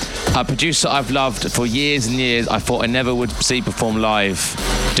see a producer I've loved for years and years, I thought I never would see perform live,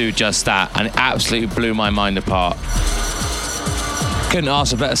 do just that, and it absolutely blew my mind apart. Couldn't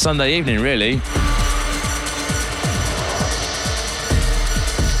ask for a better Sunday evening, really.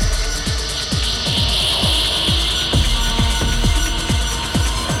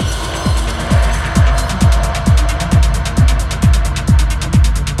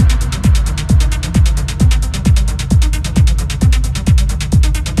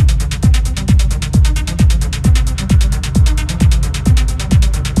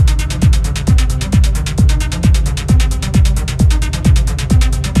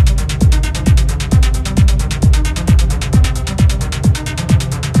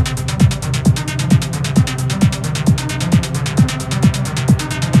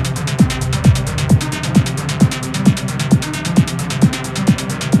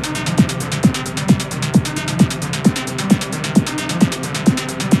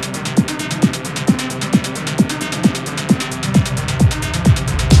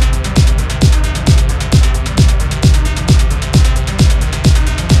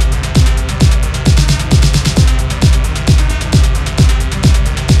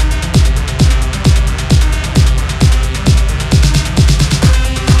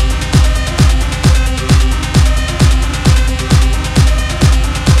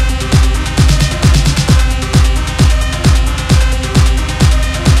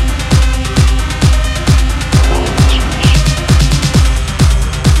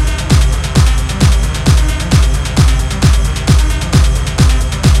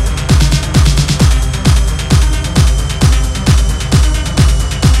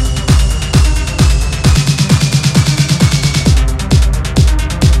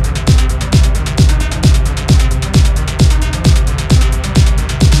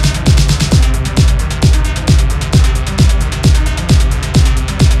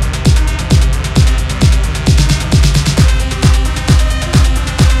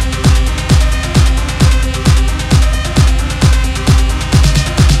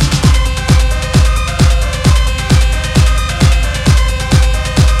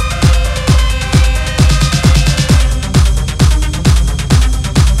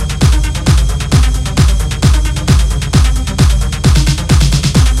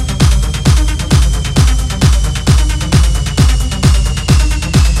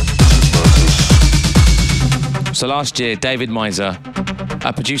 So last year, David Miser,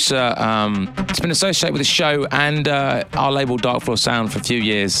 a producer, has been associated with the show and our label Dark Floor Sound for a few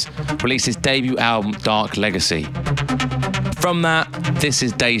years, released his debut album, Dark Legacy. From that, this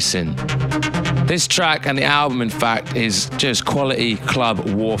is Dasin. This track and the album, in fact, is just quality club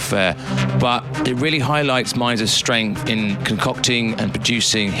warfare, but it really highlights Miser's strength in concocting and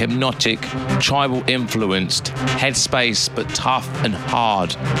producing hypnotic, tribal-influenced, headspace but tough and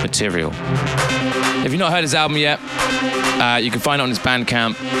hard material. If you've not heard his album yet, you can find it on his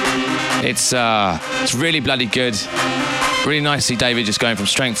Bandcamp. It's really bloody good. Really nice to see David just going from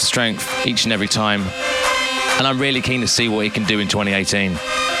strength to strength each and every time. And I'm really keen to see what he can do in 2018.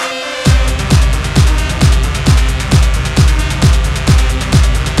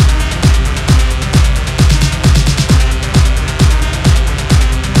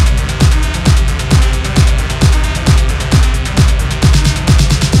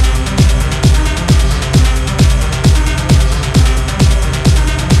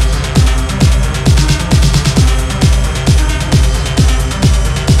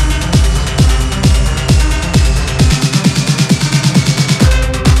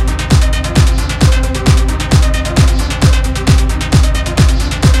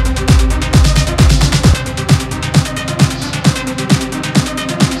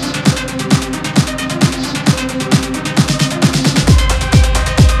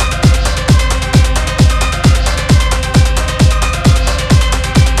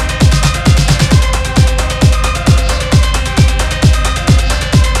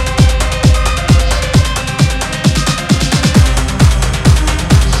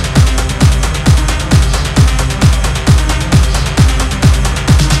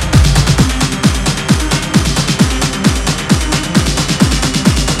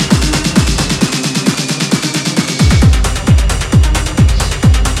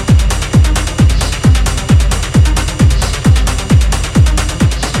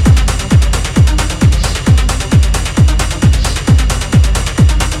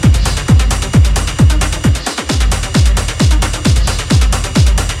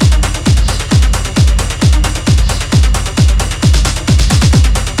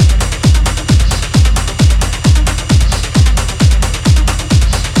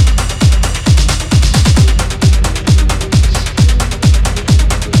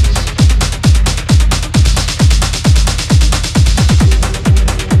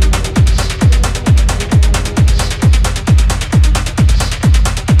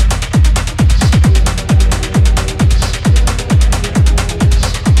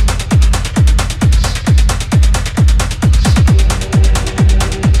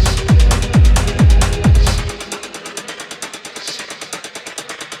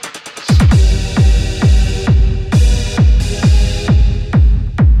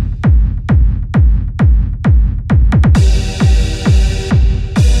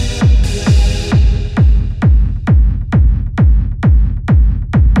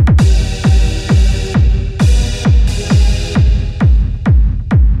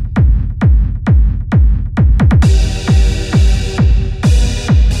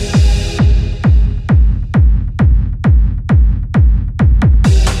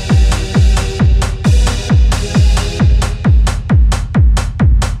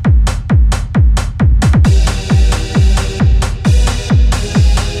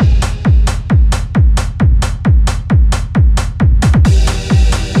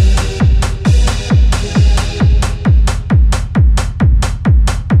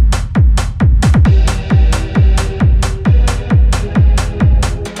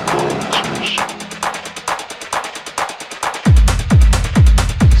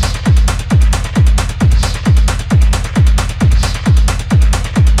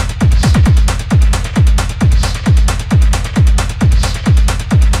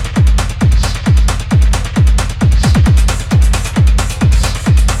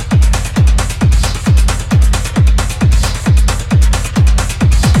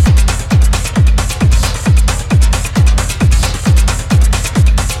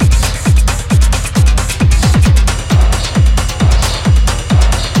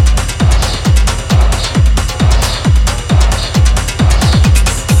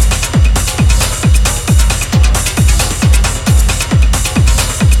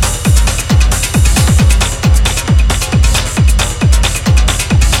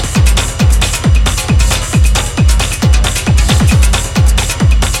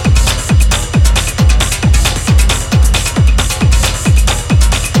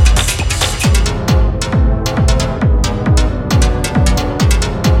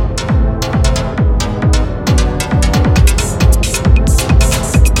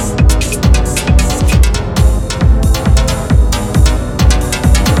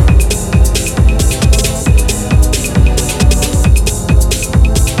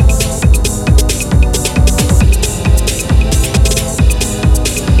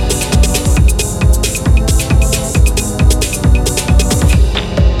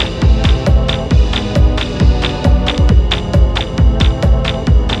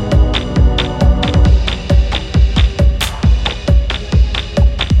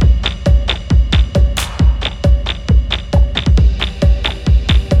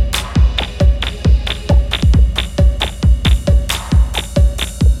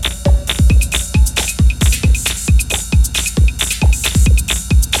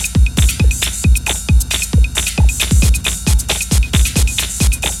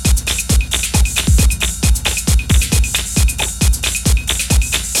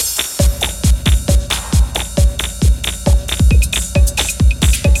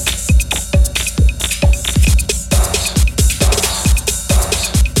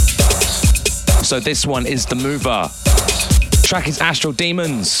 also this one is The Mover. Track is Astral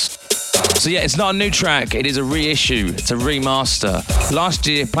Demons. So yeah, it's not a new track, it is a reissue, it's a remaster. Last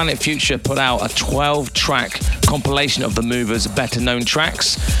year, Planet Future put out a 12-track compilation of The Mover's better-known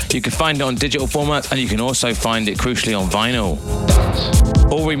tracks. You can find it on digital format, and you can also find it, crucially, on vinyl.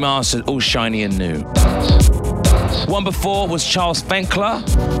 All remastered, all shiny and new. One before was Charles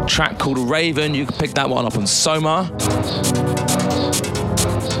Fenkler, track called Raven. You can pick that one up on Soma.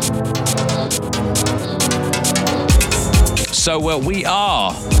 So we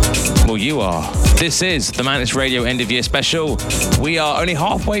are, well you are, this is the Mantis Radio End of Year Special. We are only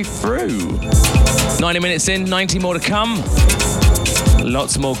halfway through. 90 minutes in, 90 more to come.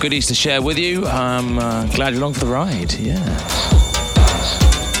 Lots more goodies to share with you. I'm glad you're along for the ride, yeah.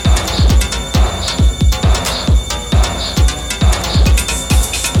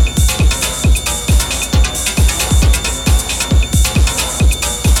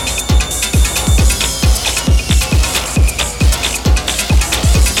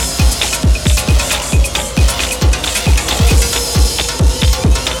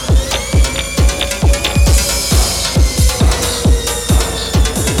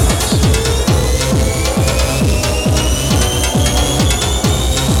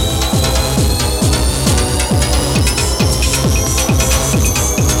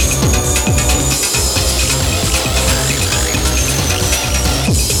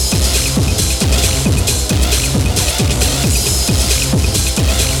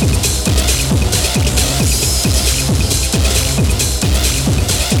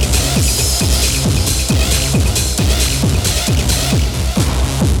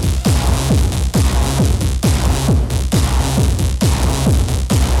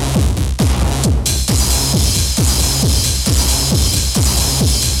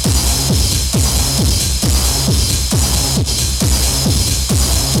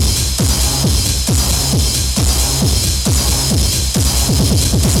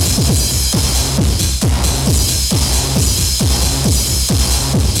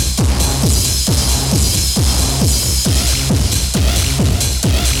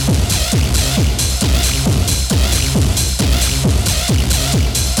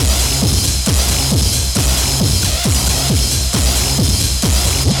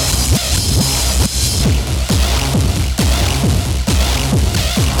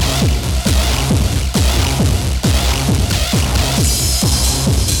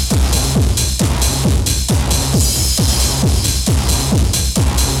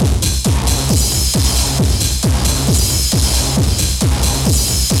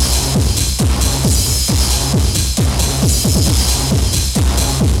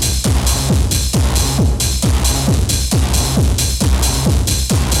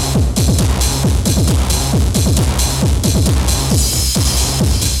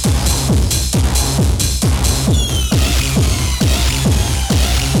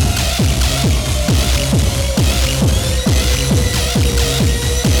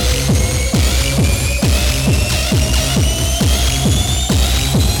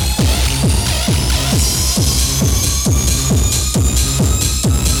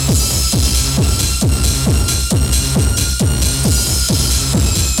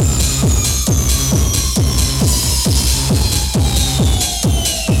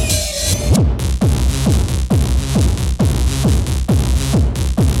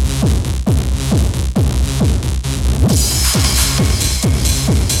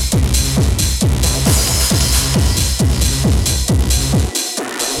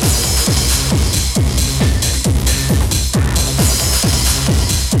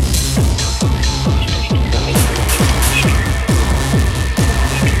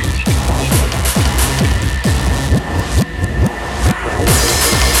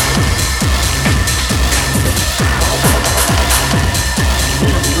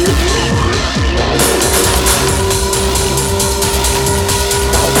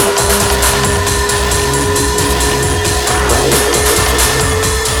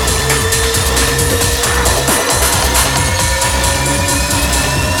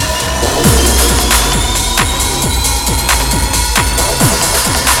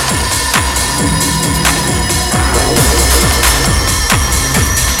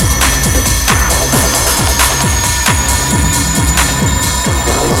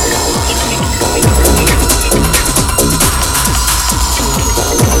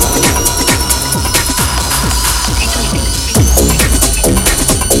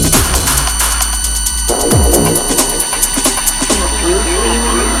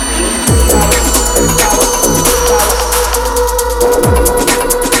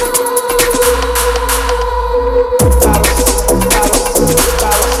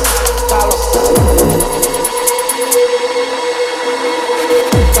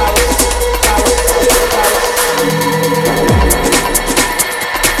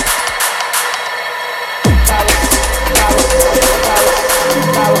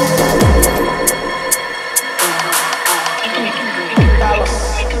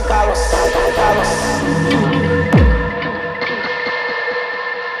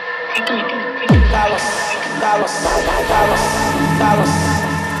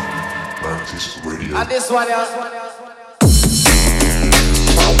 Mantis Radio. And this one, yeah.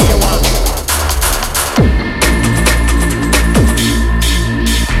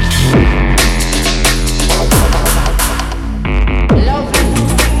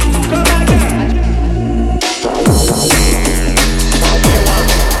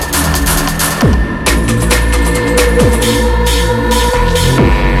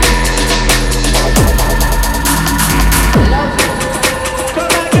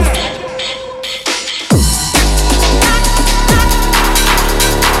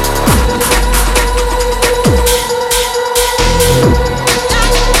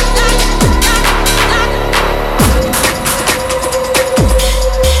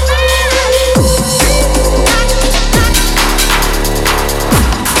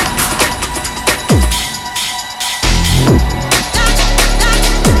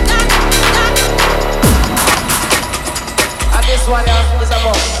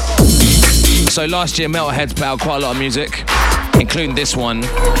 So last year, Metalheads put out quite a lot of music, including this one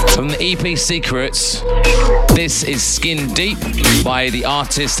from the EP Secrets. This is Skin Deep by the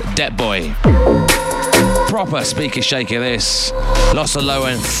artist Det Boy. Proper speaker shaker this. Lots of low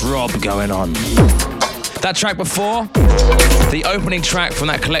end throb going on. That track before, the opening track from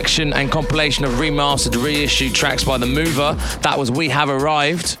that collection and compilation of remastered, reissued tracks by The Mover, that was We Have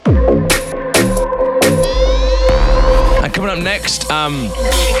Arrived. And coming up next,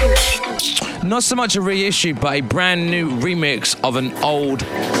 not so much a reissue, but a brand new remix of an old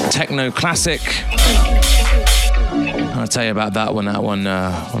techno classic. I'll tell you about that when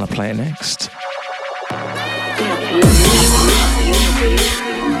I play it next.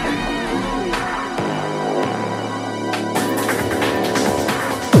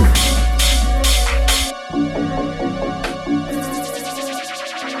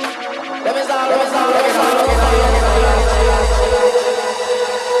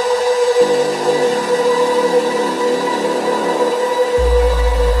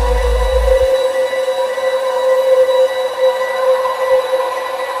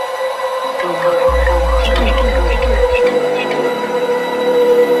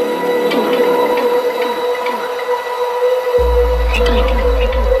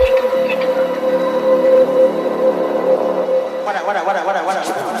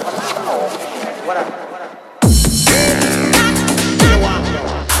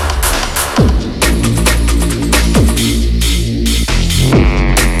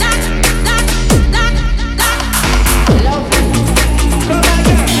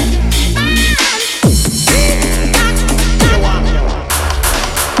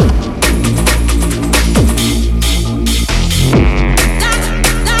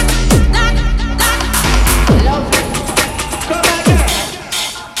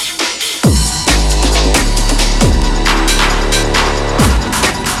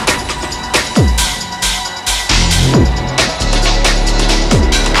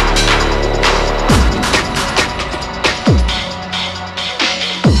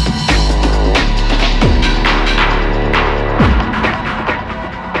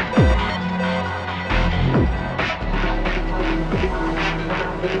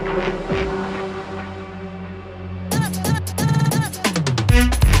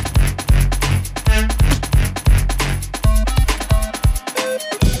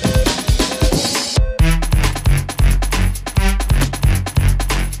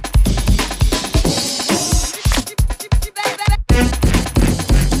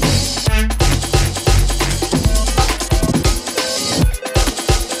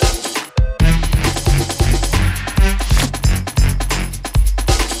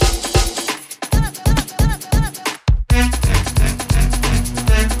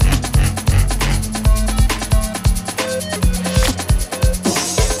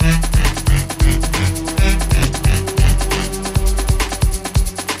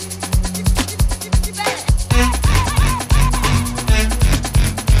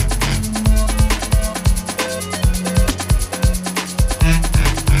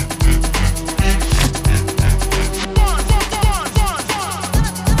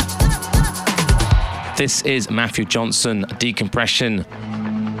 This is Matthew Johnson, Decompression.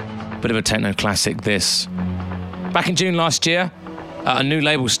 Bit of a techno classic, this. Back in June last year, a new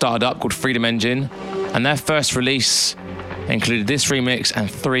label started up called Freedom Engine, and their first release included this remix and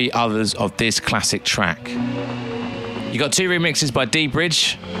 3 others of this classic track. You got 2 remixes by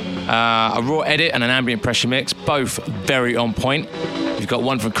D-Bridge, a raw edit and an ambient pressure mix, both very on point. You've got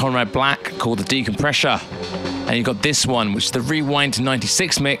one from Conrad Black called The Decompressor, and you've got this one, which is the Rewind to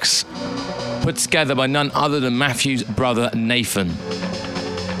 96 mix, put together by none other than Matthew's brother Nathan.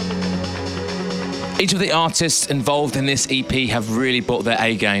 Each of the artists involved in this EP have really brought their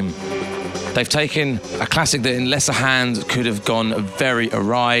A game. They've taken a classic that in lesser hands could have gone very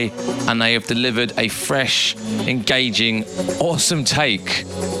awry, and they have delivered a fresh, engaging, awesome take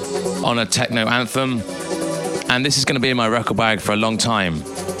on a techno anthem. And this is going to be in my record bag for a long time.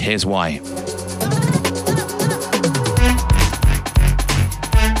 Here's why.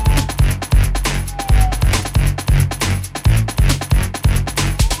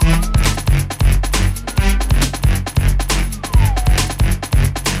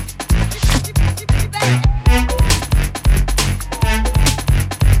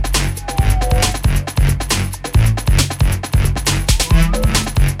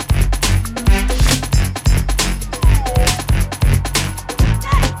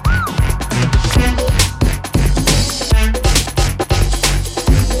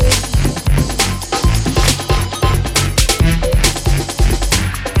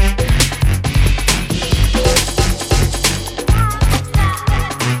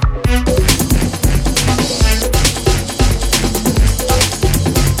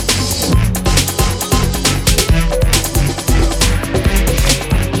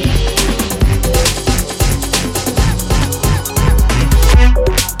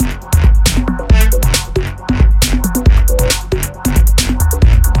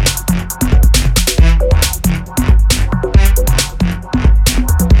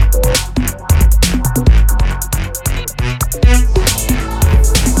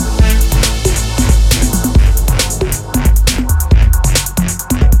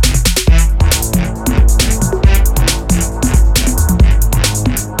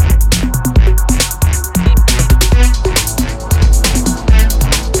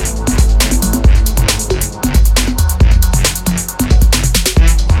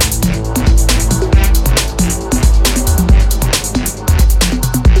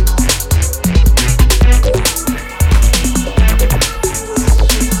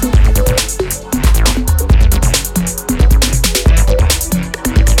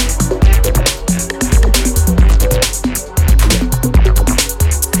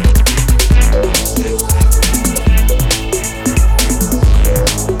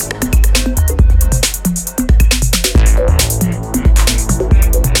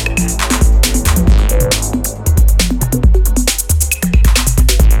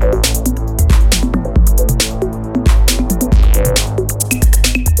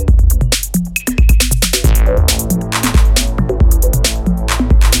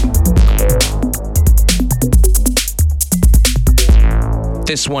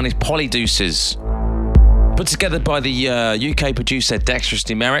 This one is Polydeuces, put together by the UK producer Dexterous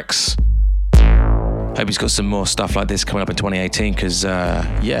Numerics. Hope he's got some more stuff like this coming up in 2018, because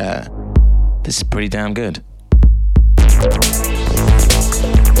yeah, this is pretty damn good.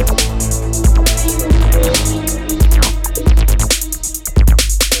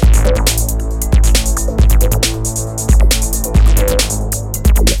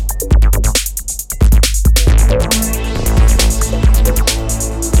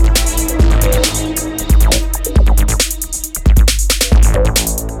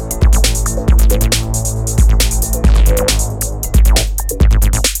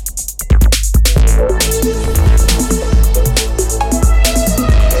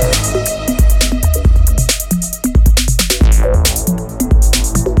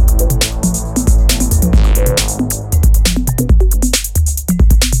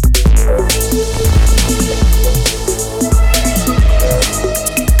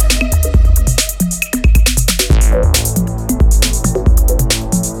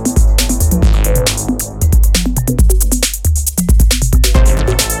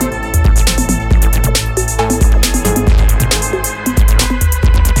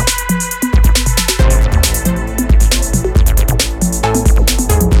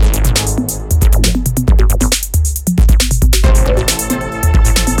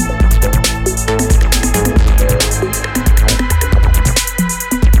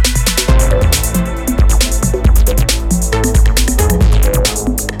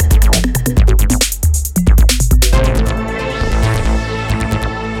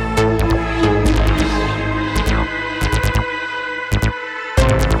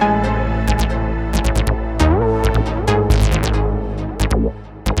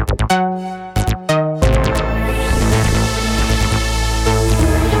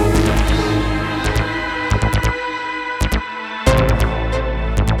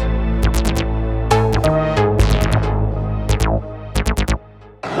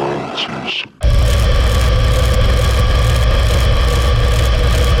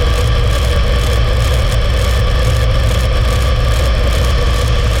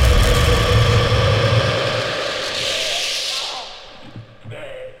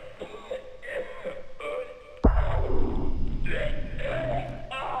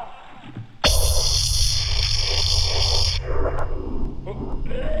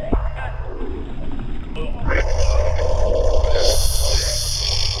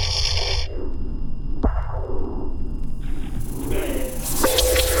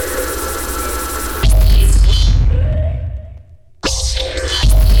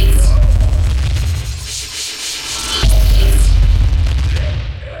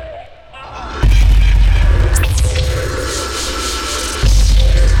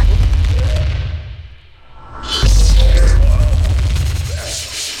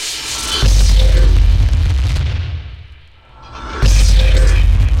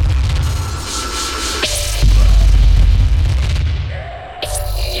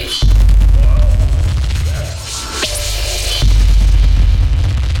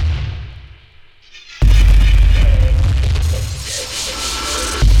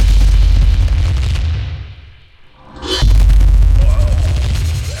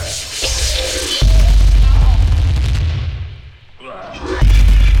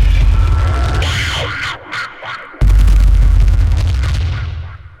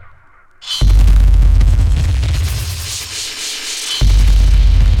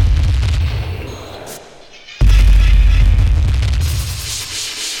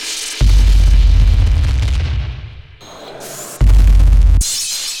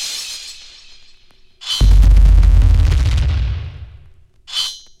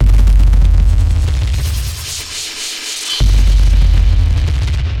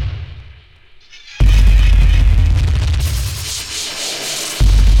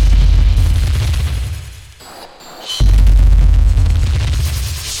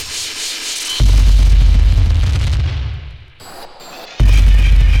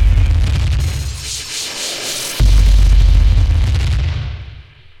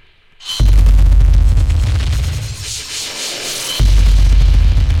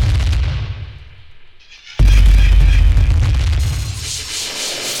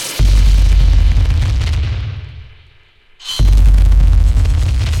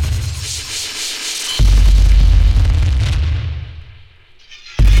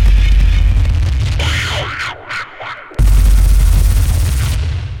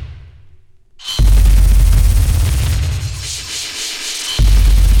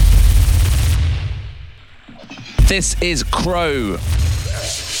 This is Crow.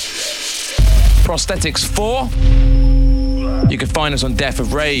 Prosthetics 4. You can find us on Death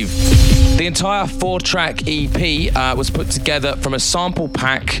of Rave. The entire 4-track EP was put together from a sample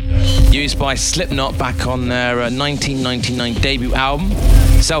pack used by Slipknot back on their 1999 debut album,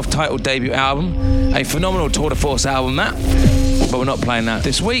 self-titled debut album. A phenomenal tour de force album, that. But we're not playing that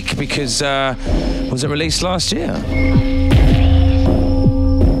this week because was it released last year?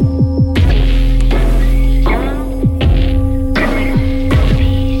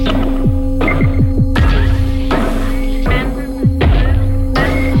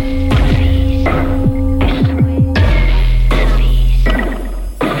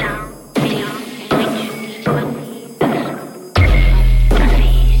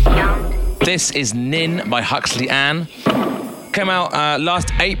 This is Nin by Huxley Ann. Came out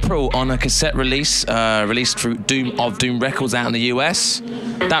last April on a cassette release, released through Doom Records out in the US.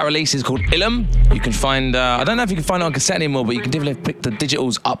 That release is called Ilum. You can find, I don't know if you can find it on cassette anymore, but you can definitely pick the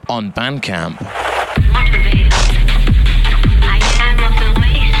digitals up on Bandcamp.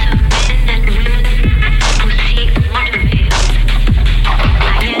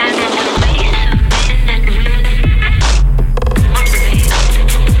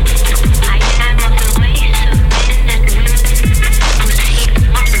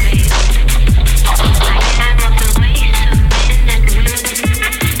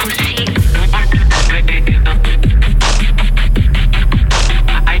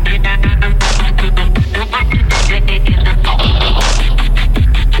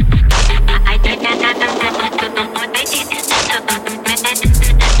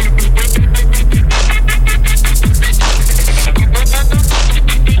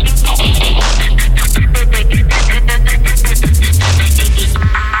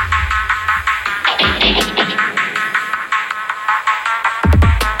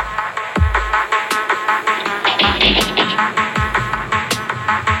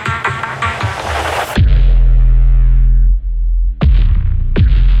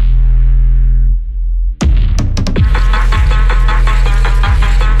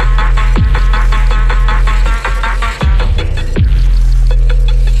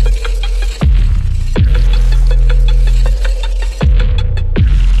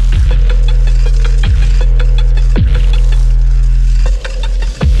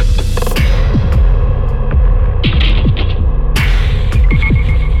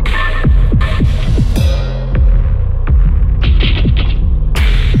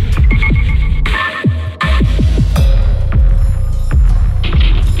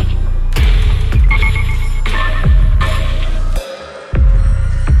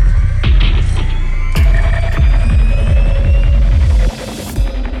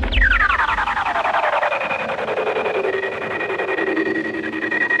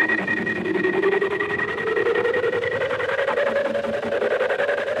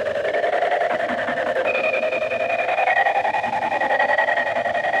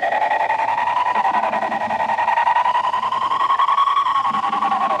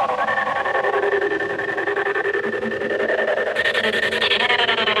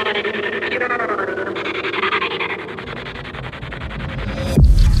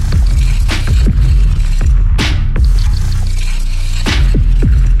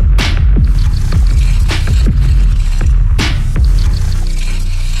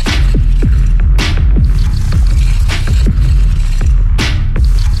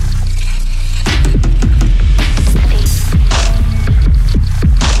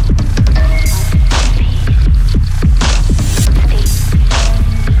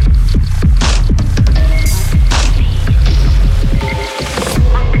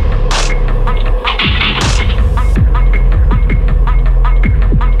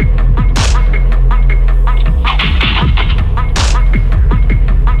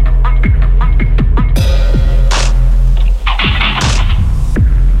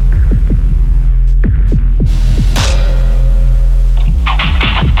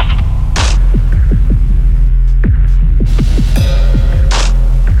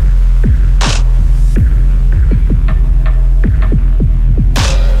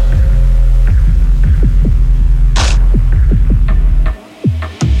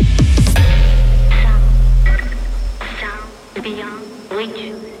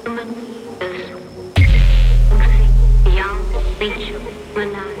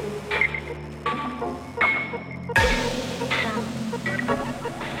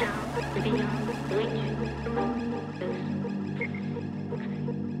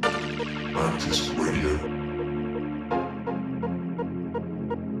 Mantis Radio.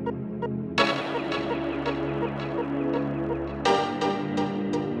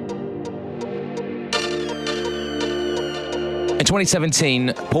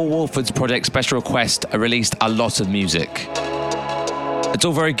 2017, Paul Wolford's project Special Request released a lot of music. It's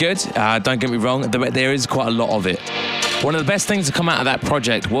all very good, don't get me wrong, there is quite a lot of it. One of the best things to come out of that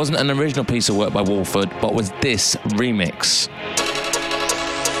project wasn't an original piece of work by Wolford, but was this remix.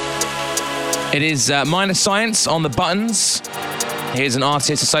 It is Minor Science on the buttons. Here's an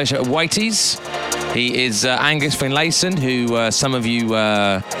artist associated with Whitey's. He is Angus Finlayson, who some of you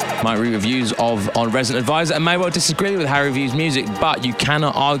might read reviews of on Resident Advisor and may well disagree with how he reviews music, but you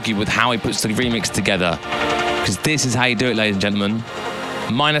cannot argue with how he puts the remix together, because this is how you do it, ladies and gentlemen.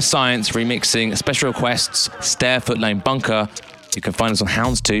 Minor Science remixing Special Requests, Starefoot Lane Bunker. You can find us on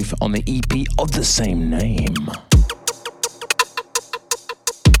Houndstooth on the EP of the same name.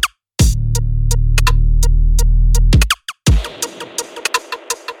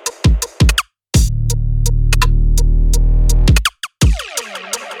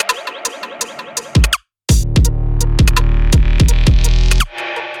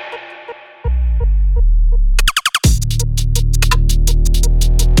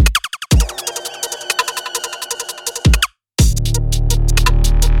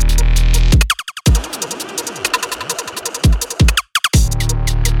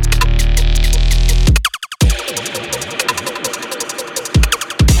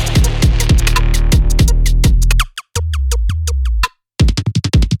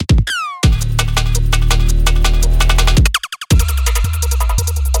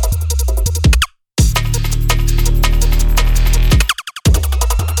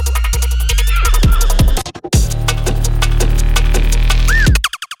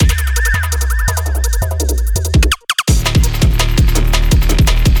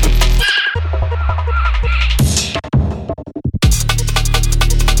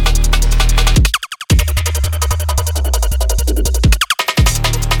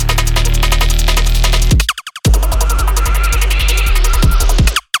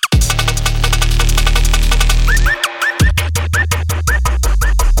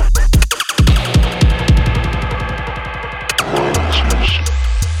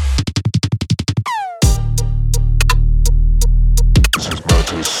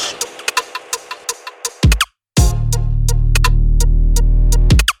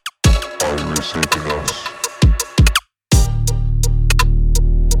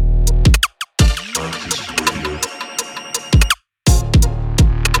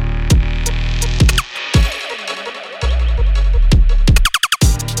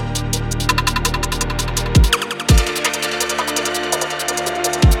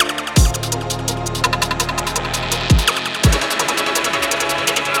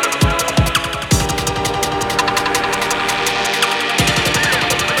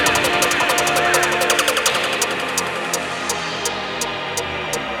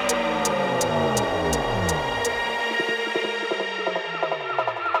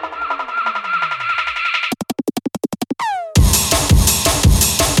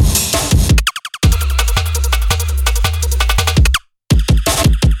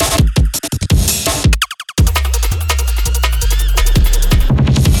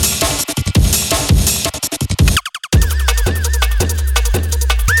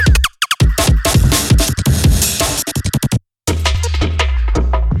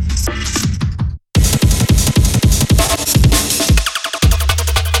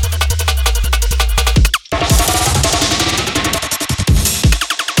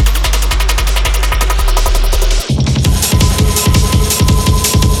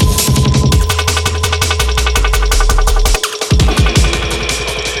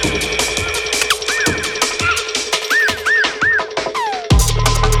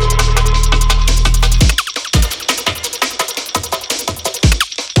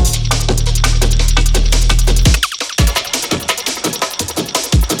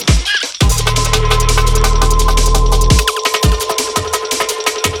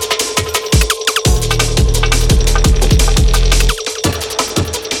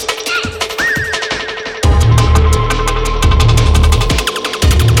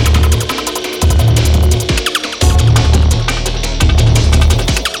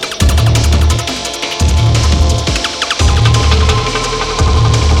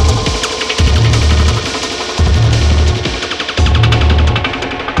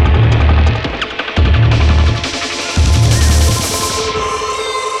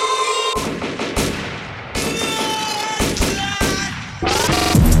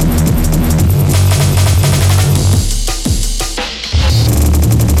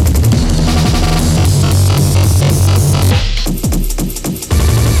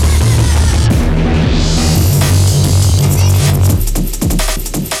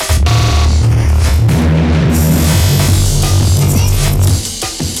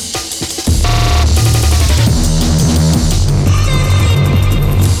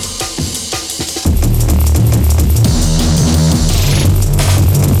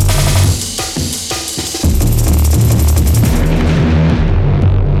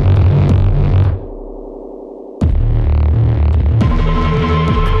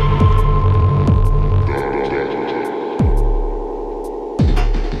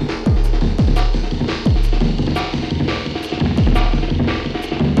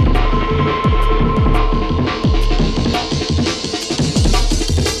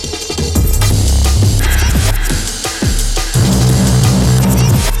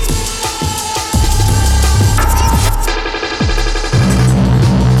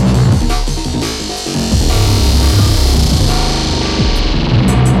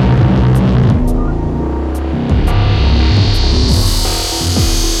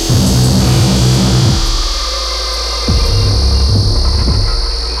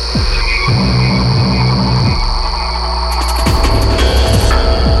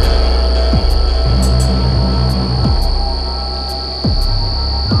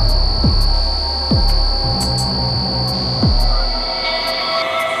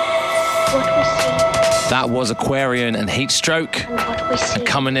 That was Aquarian and Heatstroke. And what we see, And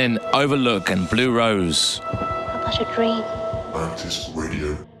coming in, Overlook and Blue Rose. are but a dream, Mantis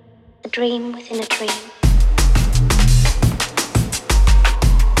Radio. a dream within a dream.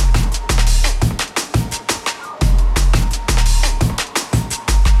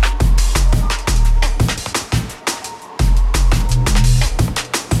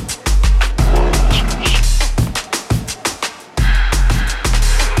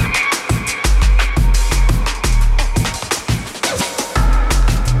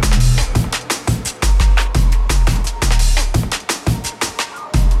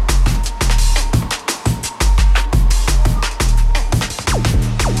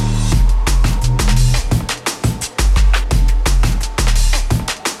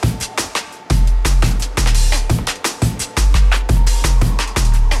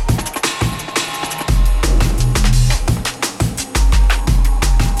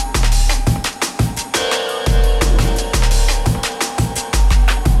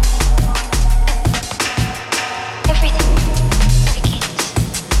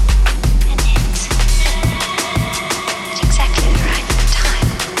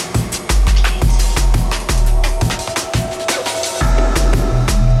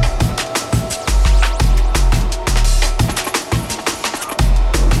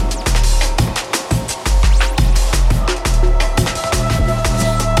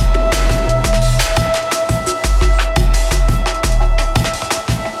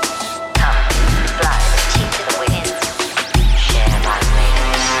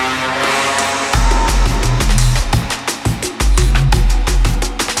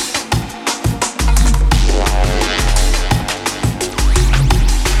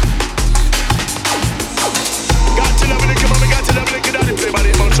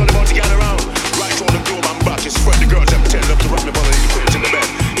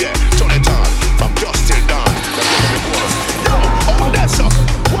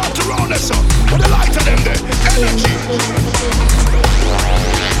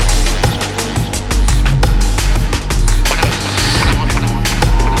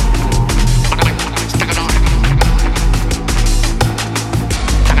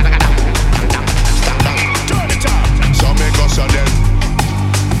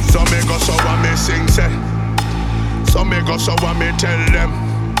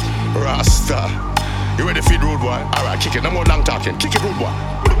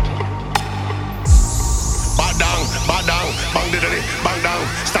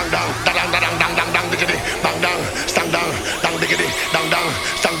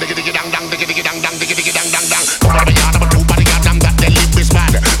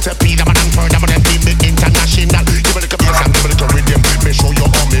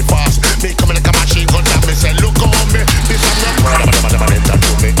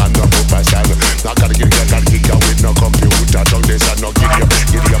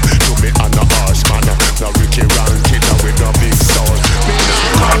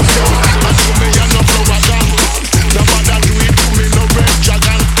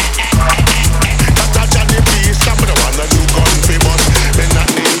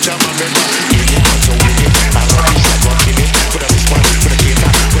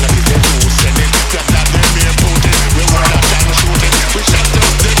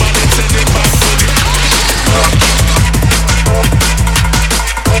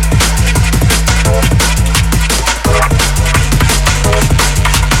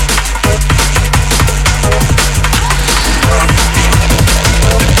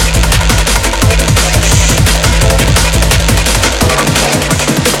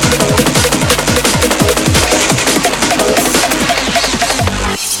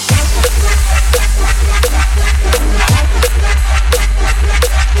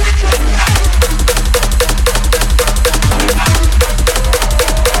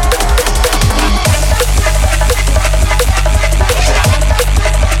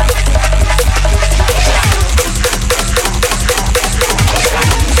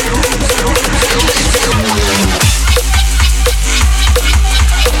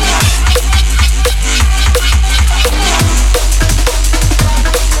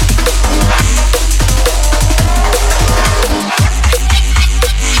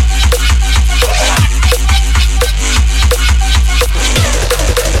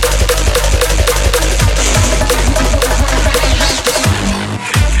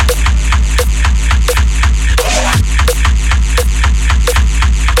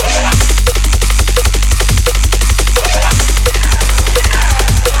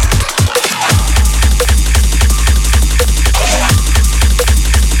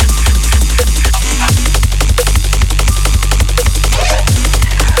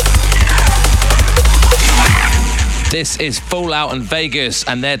 This is Fallout and Vegas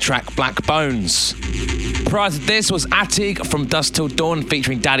and their track Black Bones. Prior to this was Attig from Dusk Till Dawn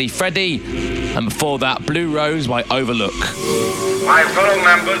featuring Daddy Freddy, and before that Blue Rose by Overlook. My fellow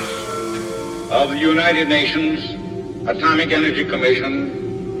members of the United Nations Atomic Energy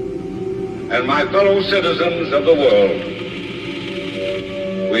Commission and my fellow citizens of the world,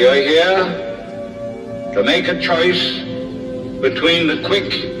 we are here to make a choice between the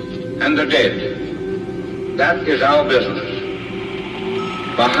quick and the dead. That is our business.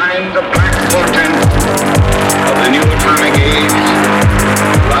 Behind the black portent of the new atomic age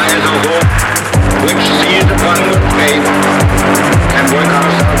lies a hope which sees upon with faith and work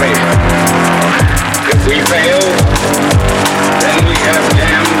our salvation. If we fail, then we have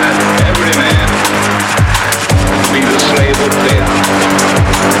damned every man to be the slave of fear.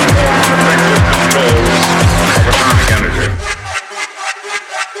 Control of atomic energy.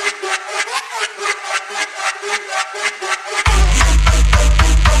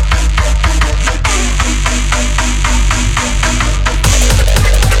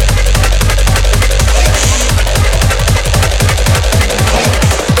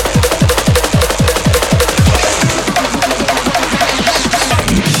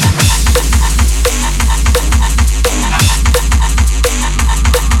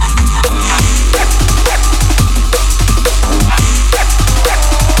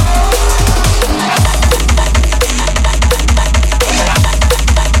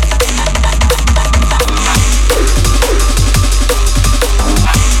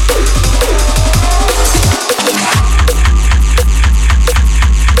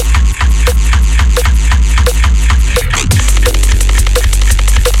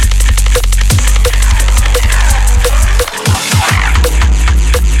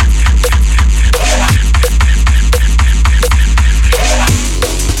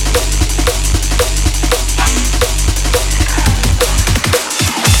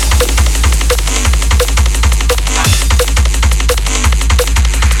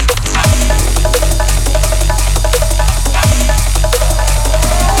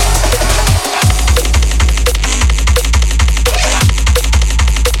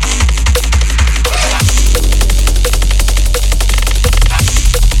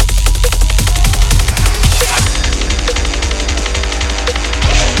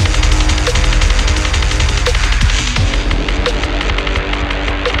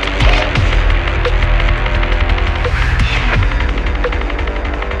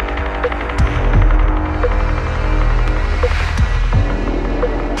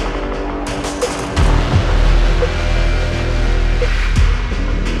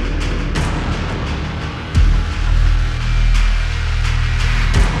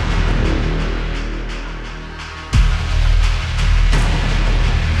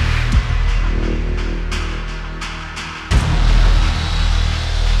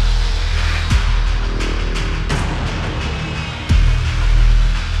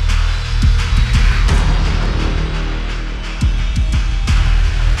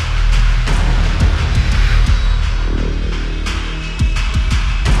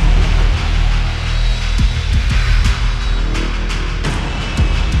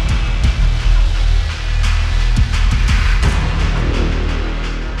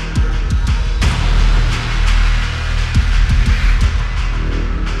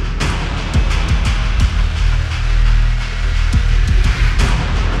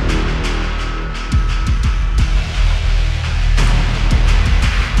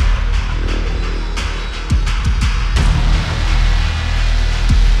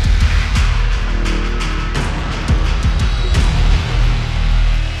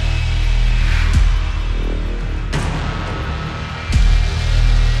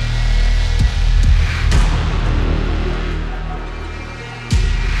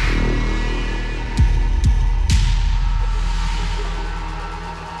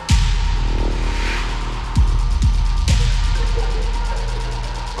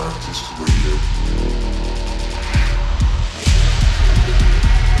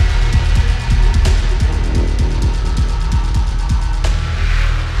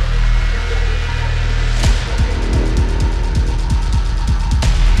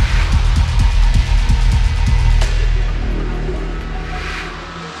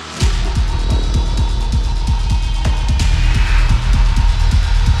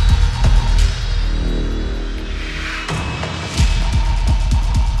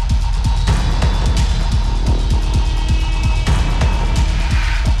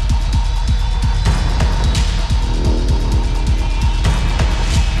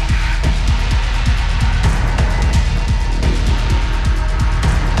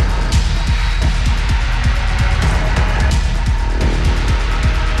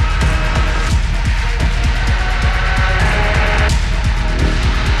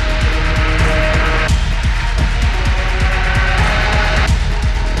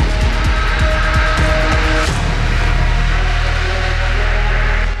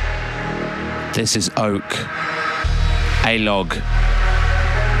 This is Oak, A-Log,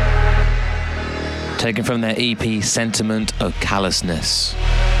 taken from their EP Sentiment of Callousness.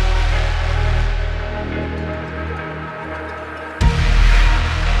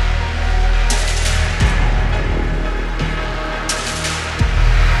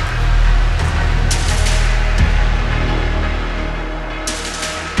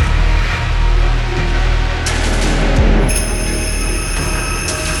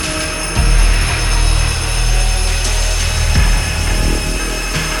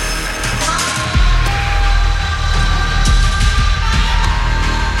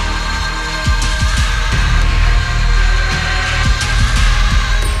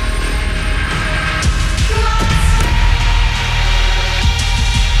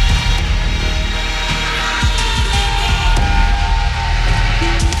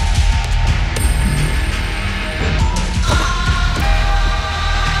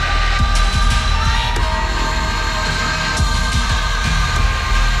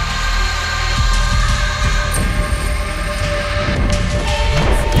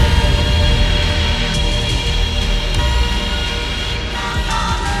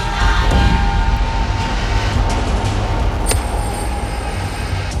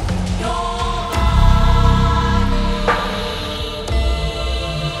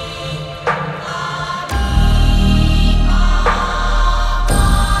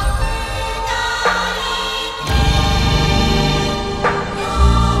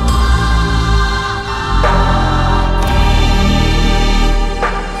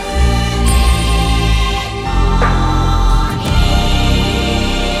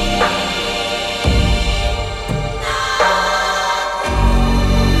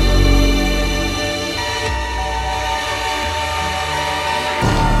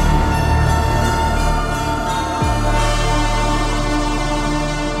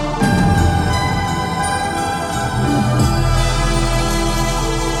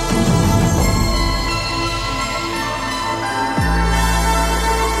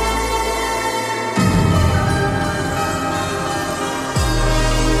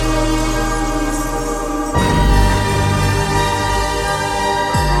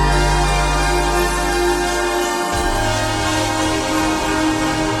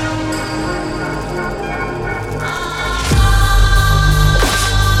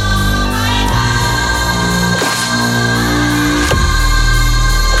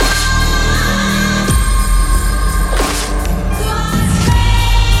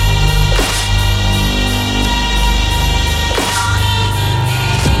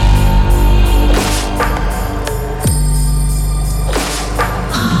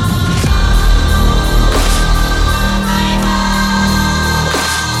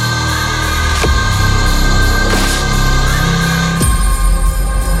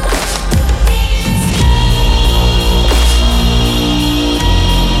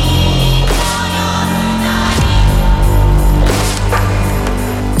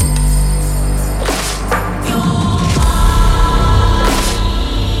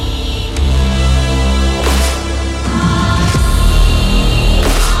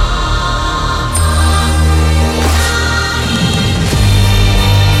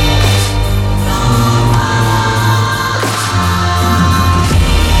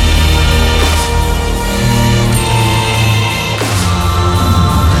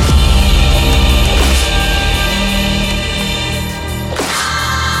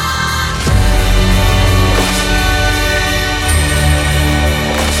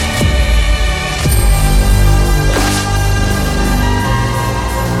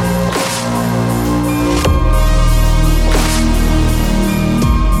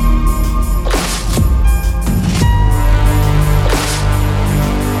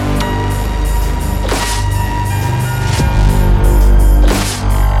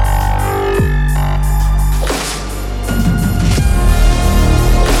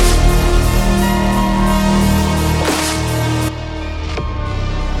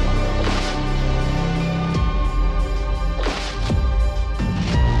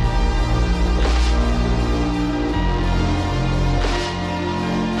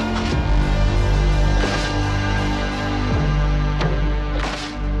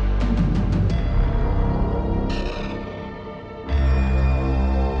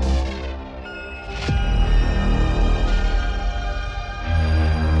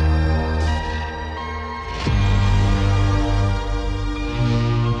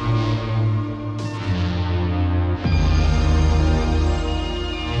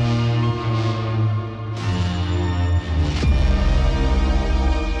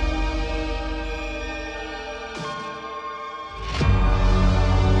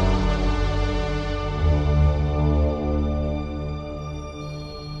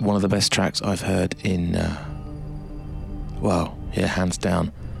 one of the best tracks I've heard in, hands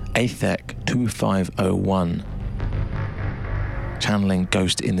down. Athec 2501, channeling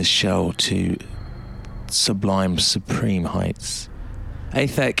Ghost in the Shell to sublime, supreme heights.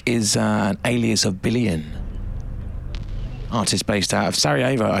 Athec is an alias of Billion, artist based out of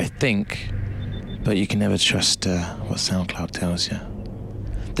Sarajevo, I think, but you can never trust what SoundCloud tells you.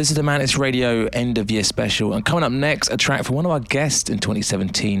 This is the Mantis Radio end of year special, and coming up next, a track from one of our guests in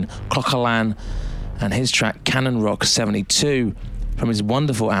 2017, Clocalan, and his track Cannon Rock 72 from his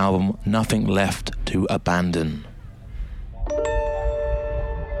wonderful album Nothing Left to Abandon.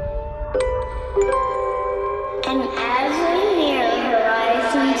 And as we near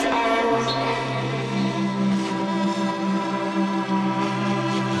horizon's end,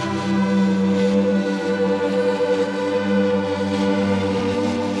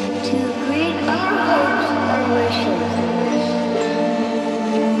 to greet our hopes and wishes,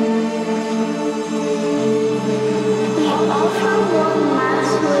 we offer one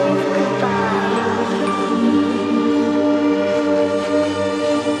last wave goodbye.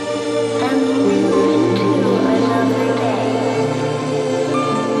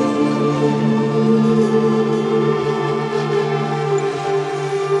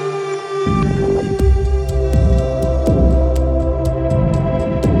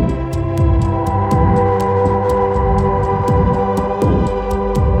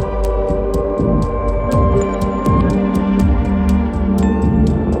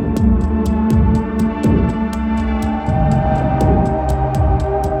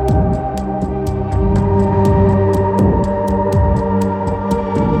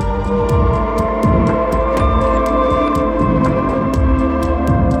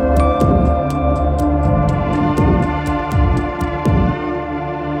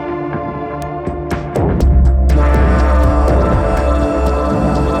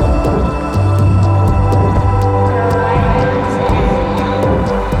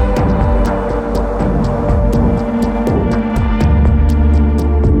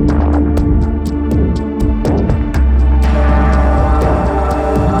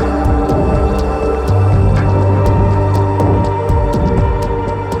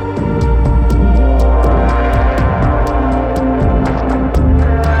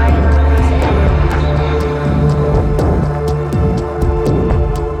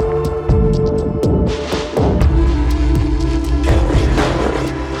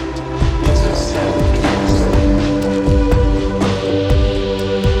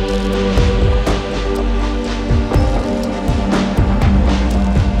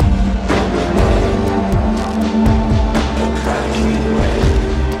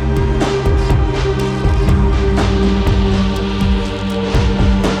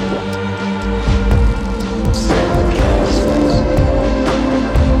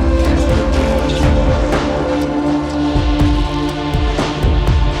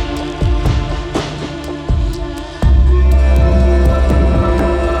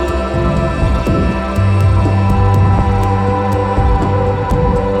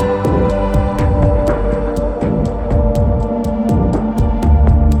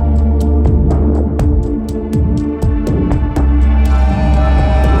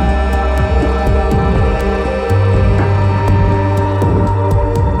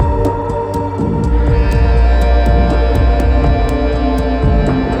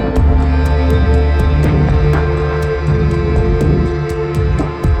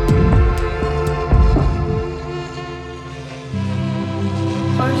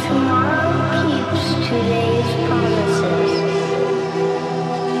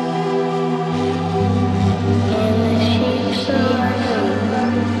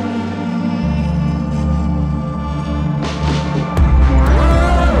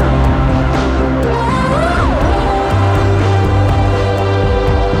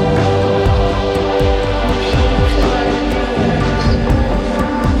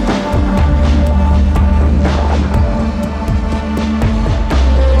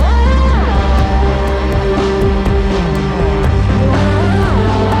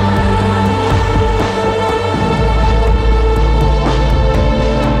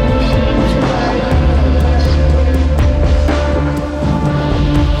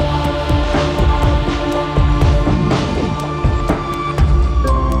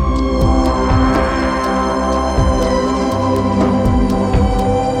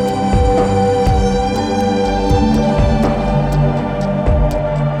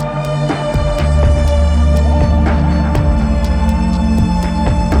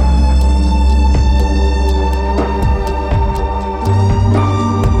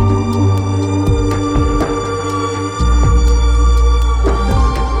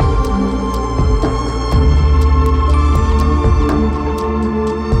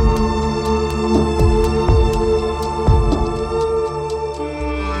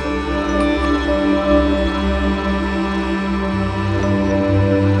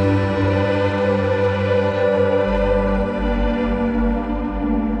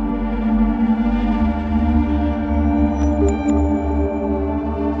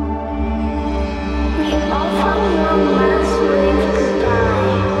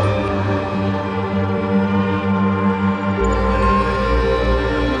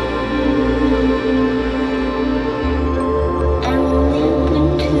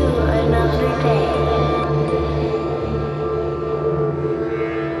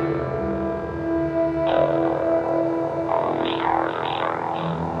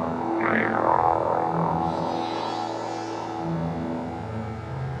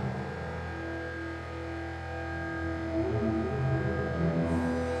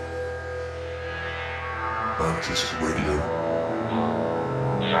 Mantis Radio.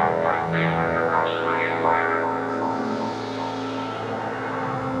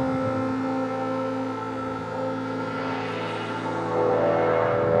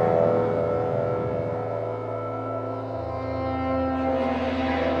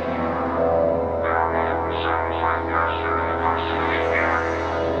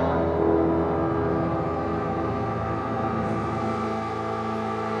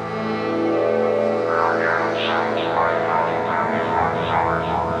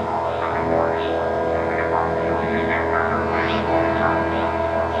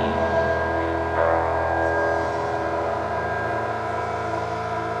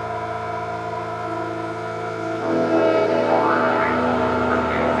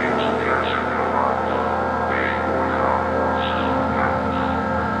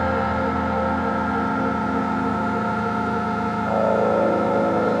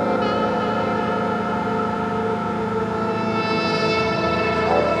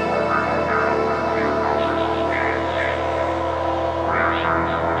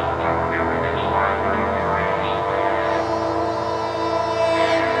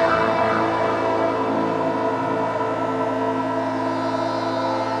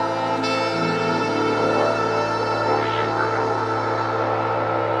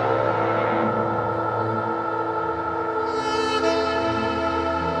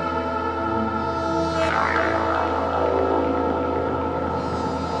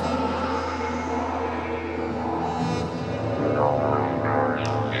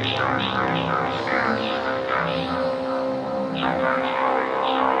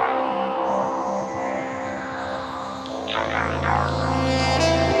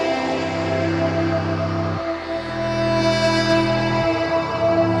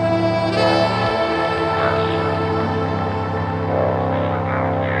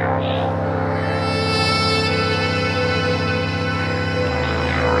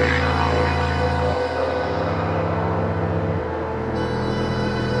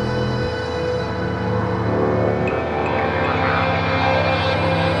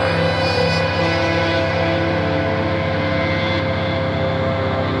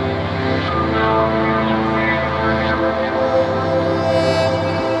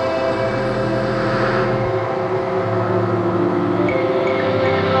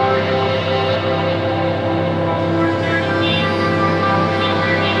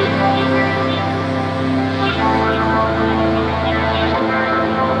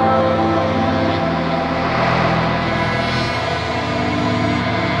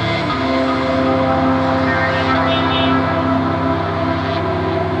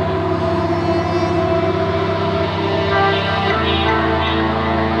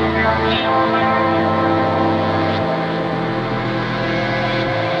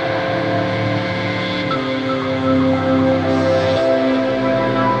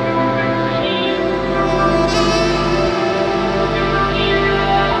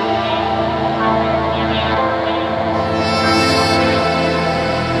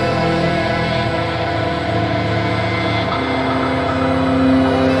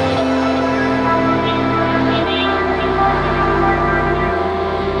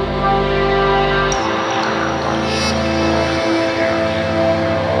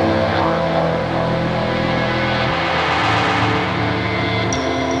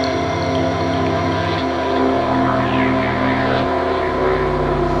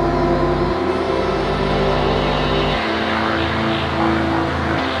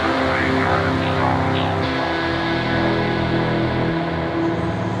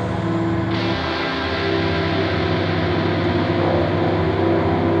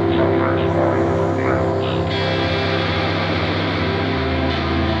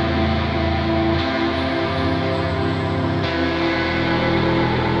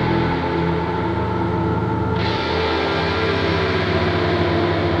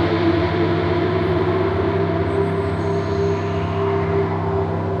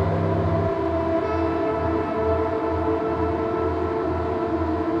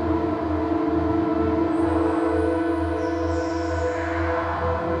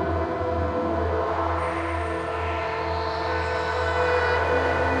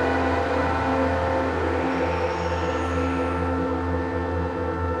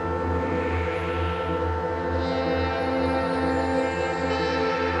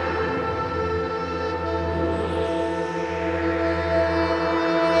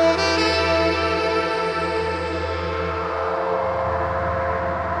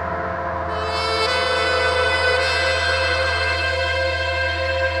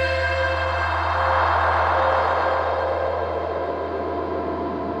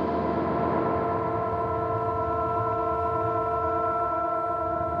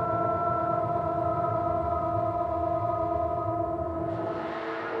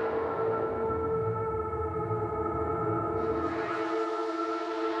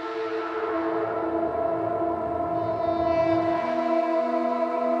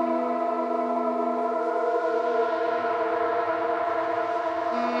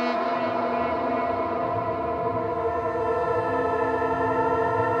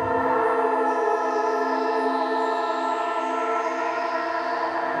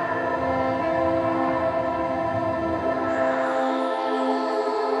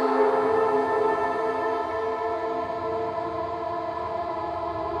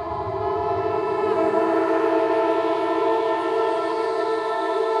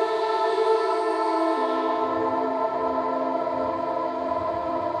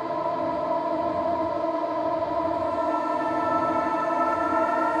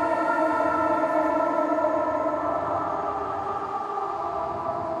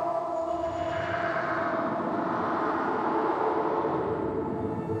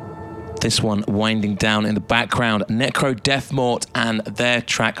 This one winding down in the background, Necro Deathmort and their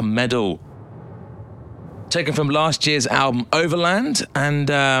track Medal. Taken from last year's album Overland, and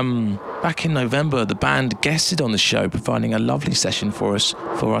back in November the band guested on the show, providing a lovely session for us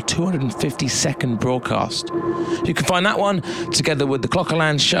for our 252nd broadcast. You can find that one together with the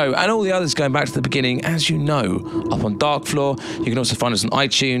Clockerland show and all the others going back to the beginning, as you know, up on Dark Floor. You can also find us on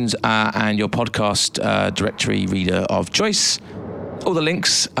iTunes and your podcast directory reader of choice. All the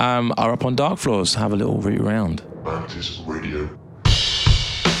links are up on Dark Floors. Have a little root around. Mantis Radio.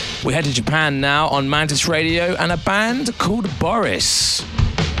 We head to Japan now on Mantis Radio and a band called Boris.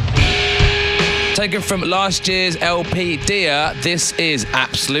 Taken from last year's LP Dear, this is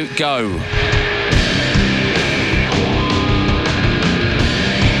Absolute Go.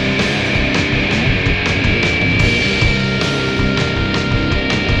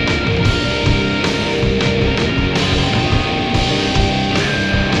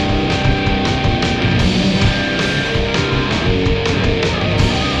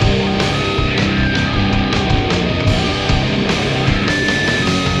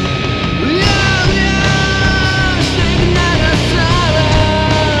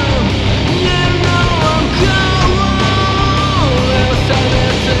 Never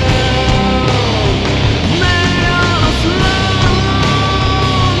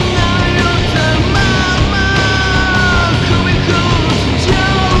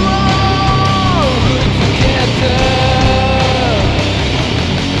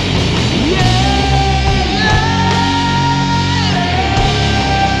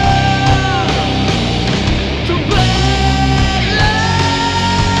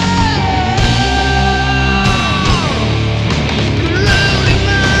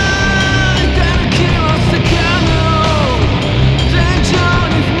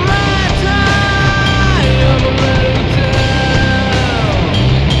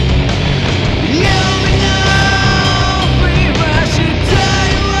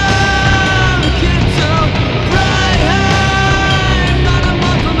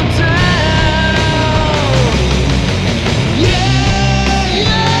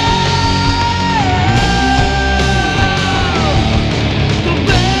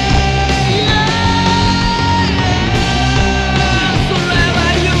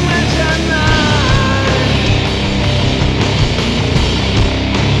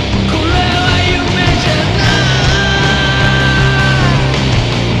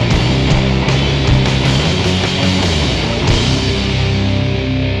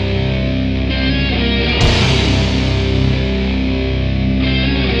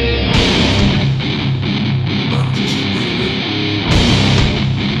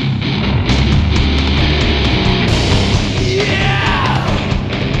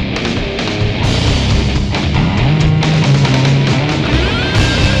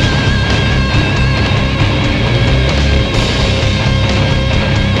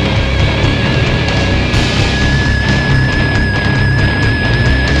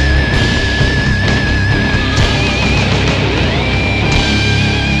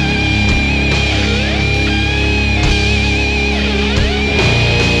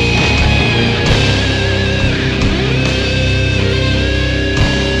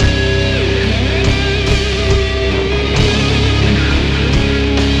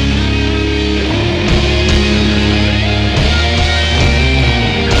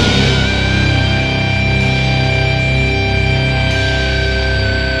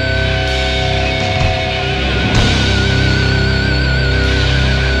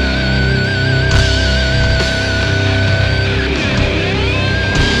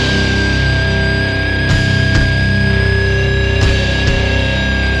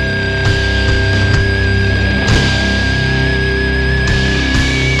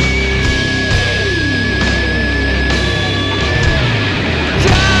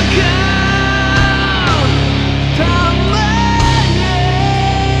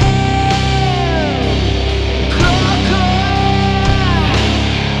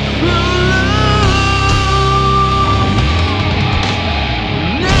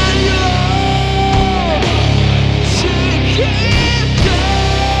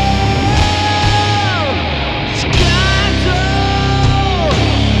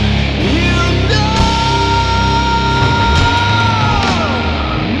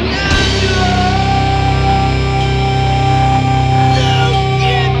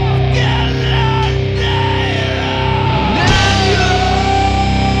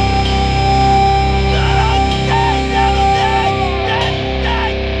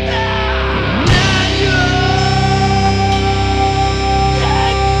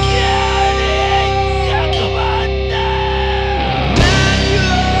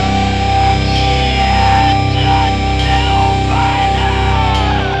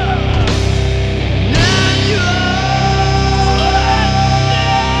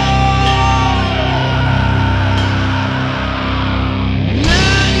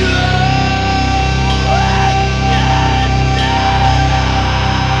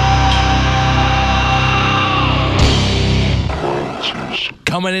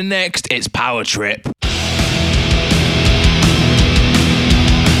Coming in next, it's Power Trip.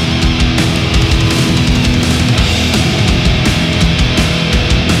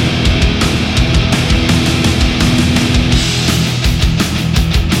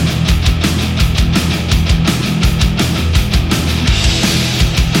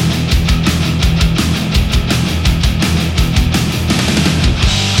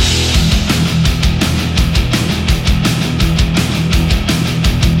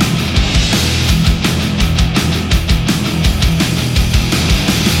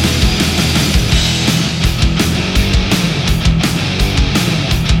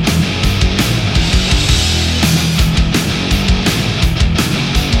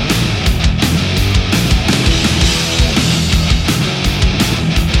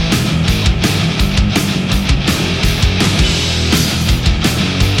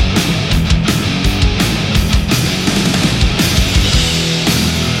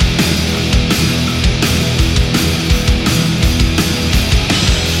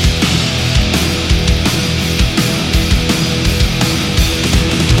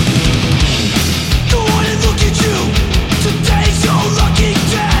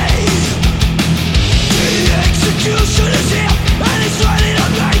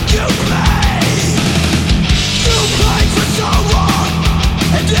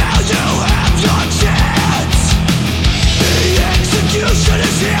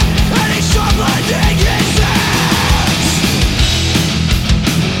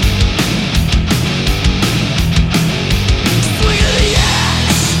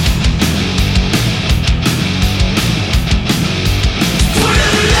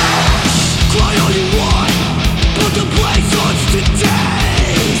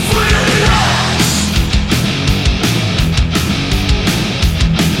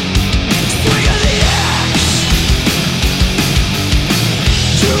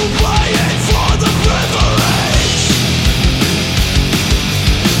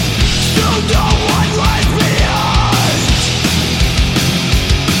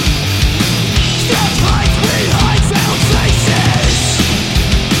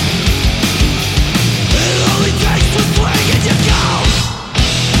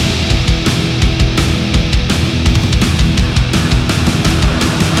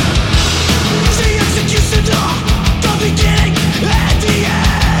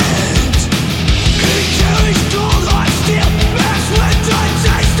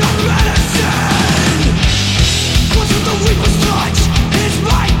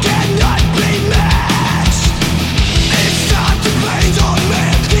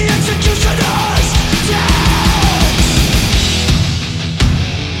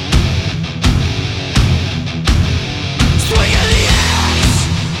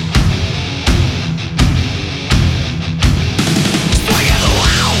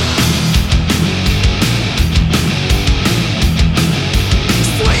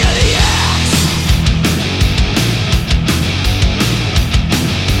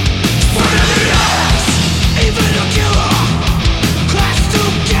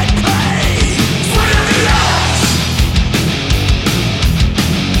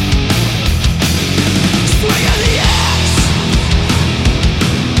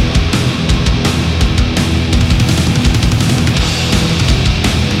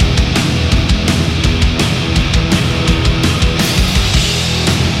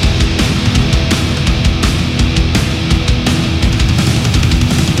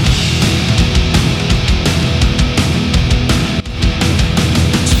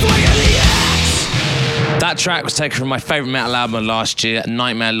 That track was taken from my favourite metal album last year,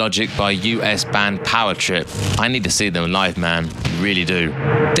 Nightmare Logic by US band Power Trip. I need to see them live, man. Really do.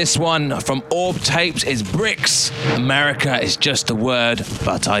 This one from Orb Tapes is Bricks. America is just a word,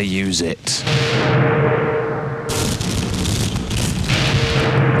 but I use it.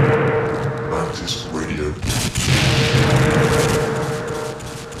 Mantis Radio.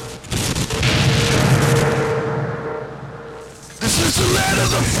 This is the land of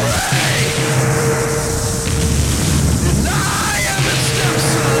the free. And I am its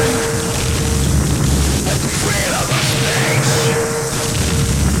stepson. At the freedom of speech.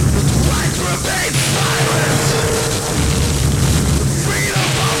 With the right to remain silent. The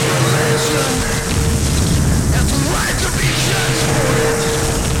freedom of religion. And the right to be judged for it.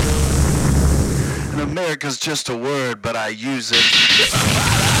 And America's just a word, but I use it. If I'm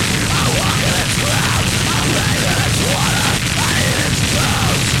I walk in its clouds. I bathe in its water. I eat its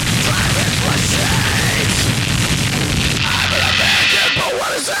clothes. Drive its machines. I'm an American, but what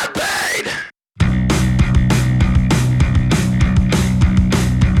does that mean?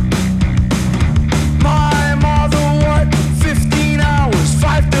 My mother worked 15 hours, 5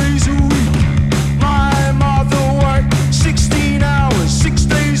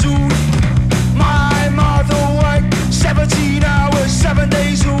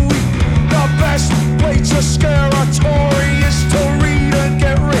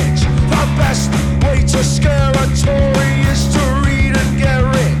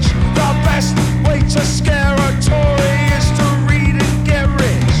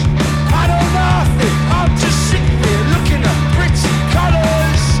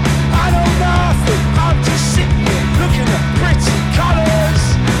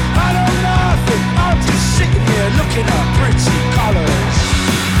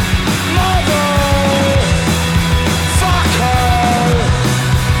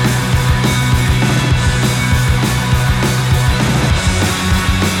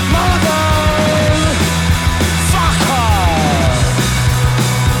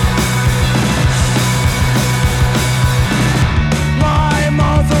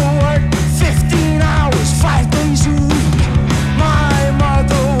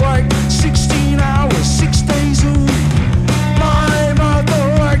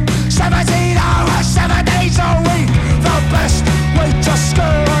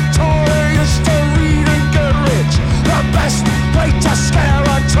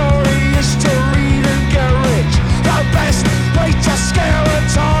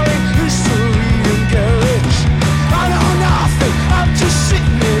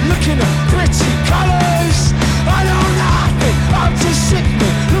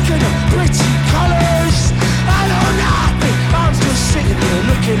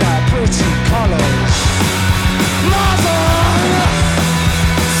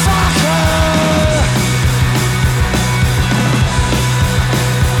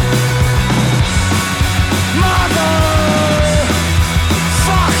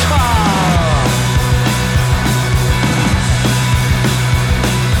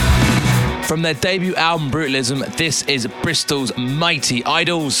 From their debut album Brutalism, this is Bristol's Mighty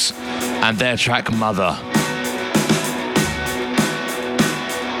Idols and their track Mother.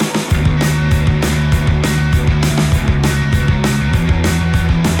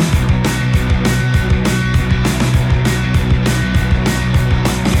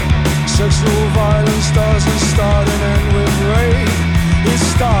 Sexual violence doesn't start and end with rape. It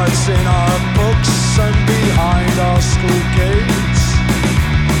starts in our books and behind our school gates.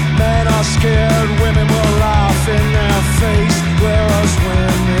 Men are scared, women will laugh in their face, whereas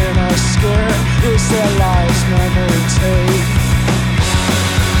women are scared, it's their lives men will take.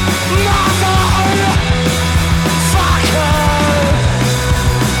 Mother! Fuck her!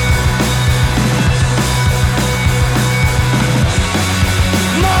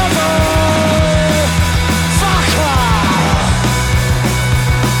 Mother! Fuck her!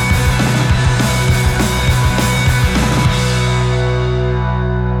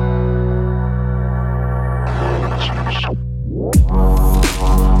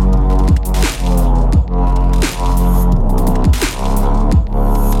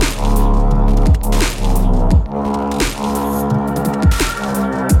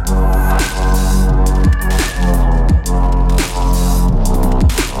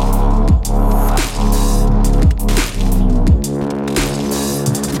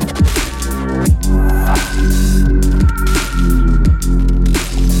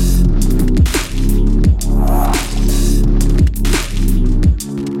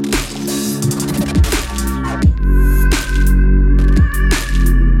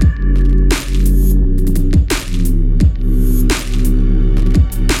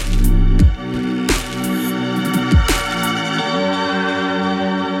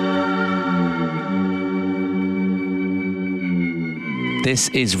 This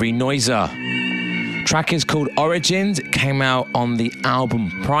is Renoiser. Track is called Origins. It came out on the album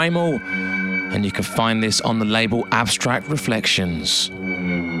Primal, and you can find this on the label Abstract Reflections.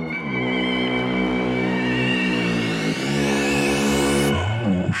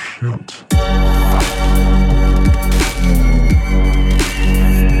 Oh shit.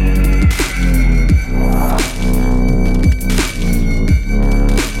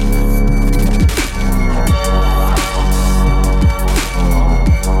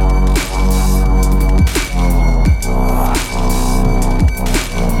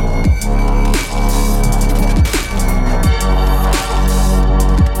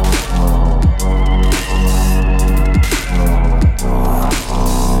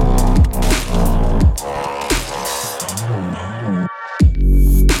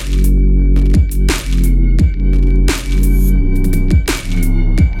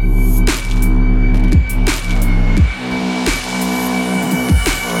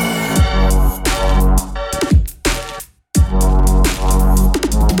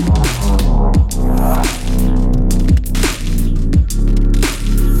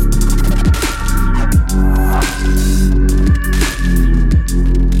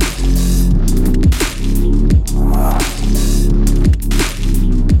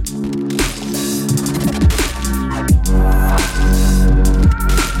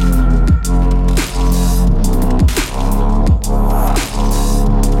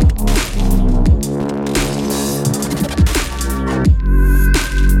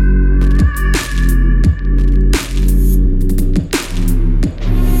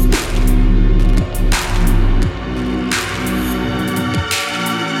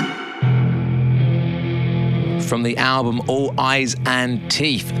 From the album All Eyes and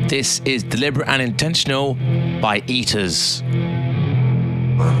Teeth, this is Deliberate and Intentional by Eaters.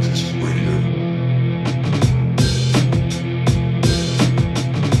 Mantis Radio.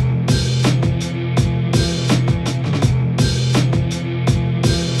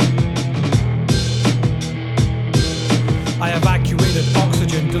 I evacuated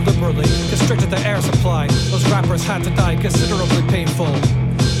oxygen deliberately, constricted the air supply. Those rappers had to die, considerably painful.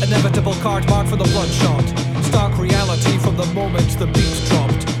 Inevitable card mark for the bloodshot. Stark reality from the moment the beats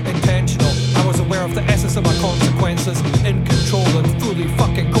dropped. Intentional, I was aware of the essence of my consequences. In control and fully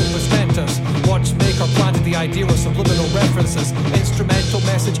fucking compos mentis. Watchmaker planted the idea of subliminal references. Instrumental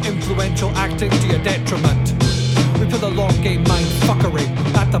message, influential, acting to your detriment. We play the long game mind fuckery.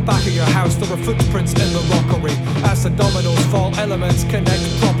 At the back of your house there were footprints in the rockery. As the dominoes fall, elements connect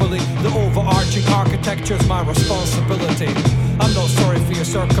properly. The overarching architecture's my responsibility. I'm not sorry for your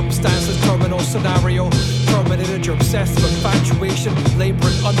circumstances, terminal scenario. Terminated your obsessive infatuation,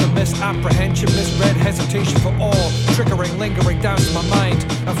 labouring under misapprehension, misread hesitation for all, triggering, lingering down to my mind.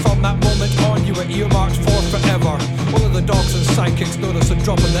 And from that moment on, you were earmarked for forever. All of the dogs and psychics notice a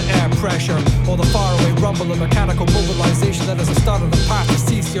drop in the air pressure, or the faraway rumble of mechanical mobilization that is the start of the path to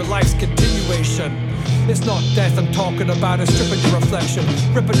cease it's your life's continuation. It's not death I'm talking about, it's stripping your reflection,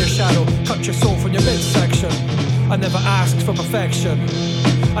 ripping your shadow, cut your soul from your midsection. I never asked for perfection,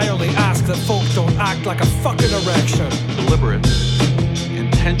 I only ask that folk don't act like a fucking erection. Deliberate,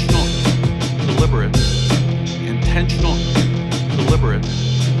 intentional, deliberate, intentional, deliberate,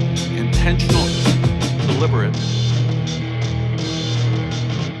 intentional, deliberate.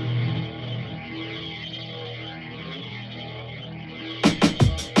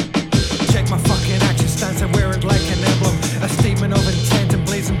 Check my fucking action stance, I wear it like an emblem, a statement of intent and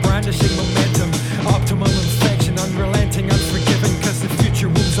blazing brandishing momentum. Optimum infection, unrelenting, unforgiving, cause the future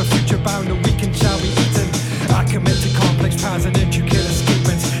wounds are future bound and weakened shall be eaten. I commit to complex paths and intricate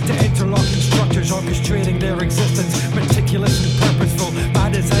escapements, to interlocking structures orchestrating their existence. Meticulous and purposeful, my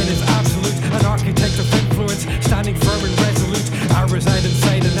design is absolute, an architect of influence, standing firm and resolute. I reside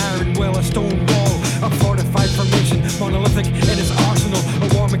inside an iron will, a stone wall, a fortified formation, monolithic in its arsenal, a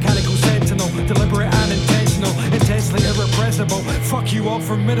war mechanical sentinel, deliberate and intentional, intensely irrepressible. Fuck you all,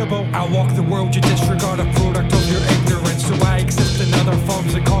 formidable. I walk the world, you disregard a product of your ignorance, so I exist in other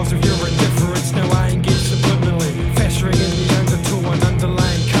forms, the cause of your indifference. Now I engage subliminally, festering in the undertow, an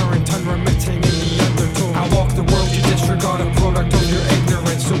underlying current, unremitting in the undertow. I walk the world, you disregard a product of your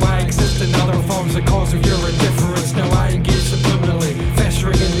ignorance, so I exist in other forms, the cause of your indifference. Now I engage subliminally,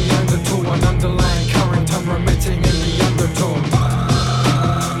 festering in the undertow, an underlying current, unremitting in the undertow.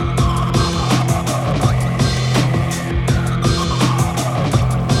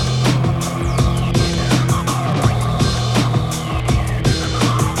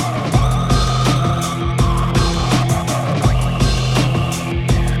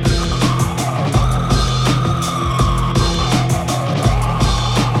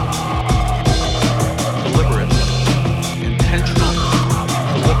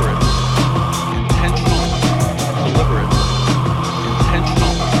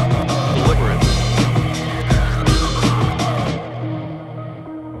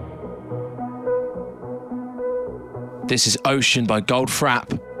 This is Ocean by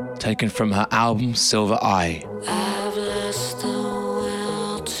Goldfrapp, taken from her album Silver Eye. I've lost the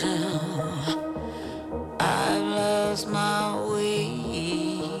will to, I've lost my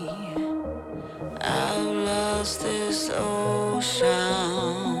way, I've lost this ocean,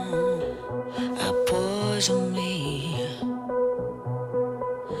 I poison me,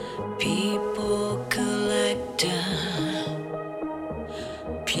 people collecting,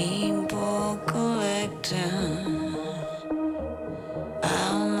 people collecting.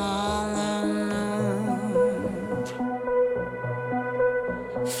 I'm on the move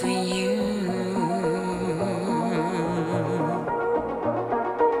for you.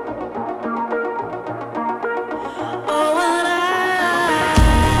 Oh, and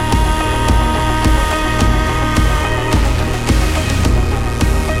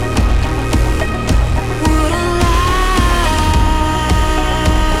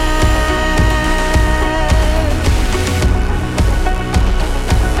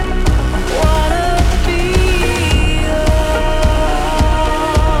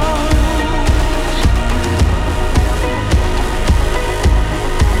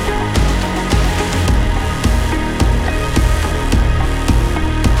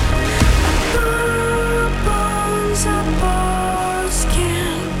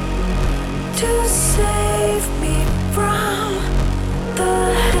to save me from the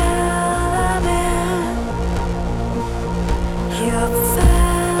hell I'm in. Your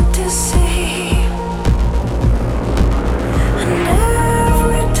fantasy, and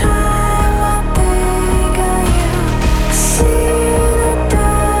every time I think of you, I see the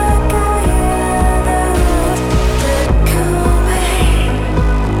dark, I hear the road.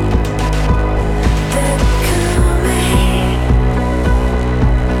 They're coming,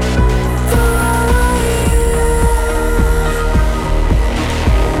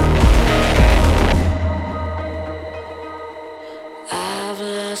 I've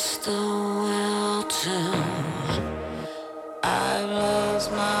lost the will to, I've lost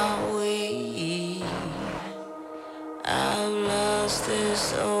my way, I've lost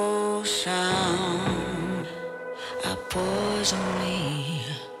this ocean, I poison me,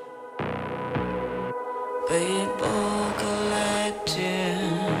 people collecting,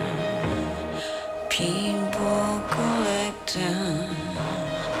 people collecting.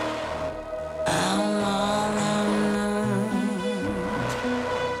 I'm on the move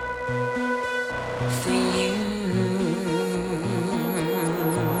for you.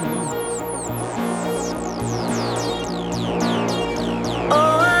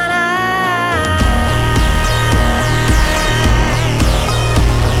 Oh, and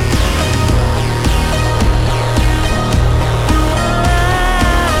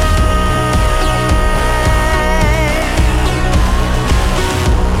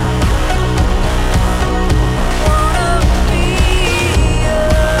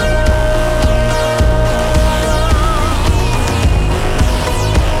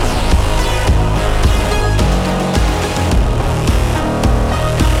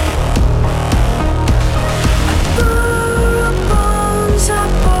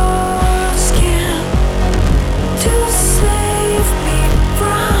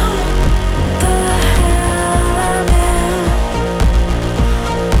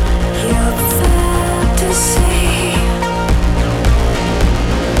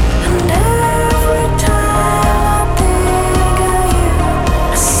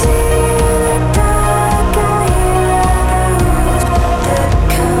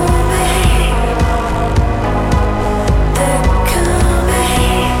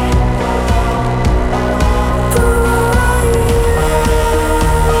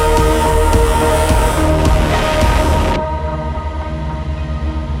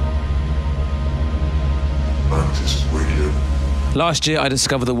Last year, I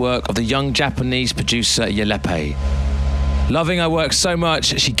discovered the work of the young Japanese producer Yelepe. Loving her work so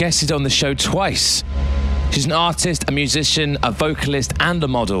much, she guested on the show twice. She's an artist, a musician, a vocalist, and a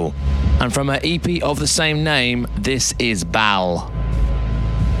model. And from her EP of the same name, this is Bal.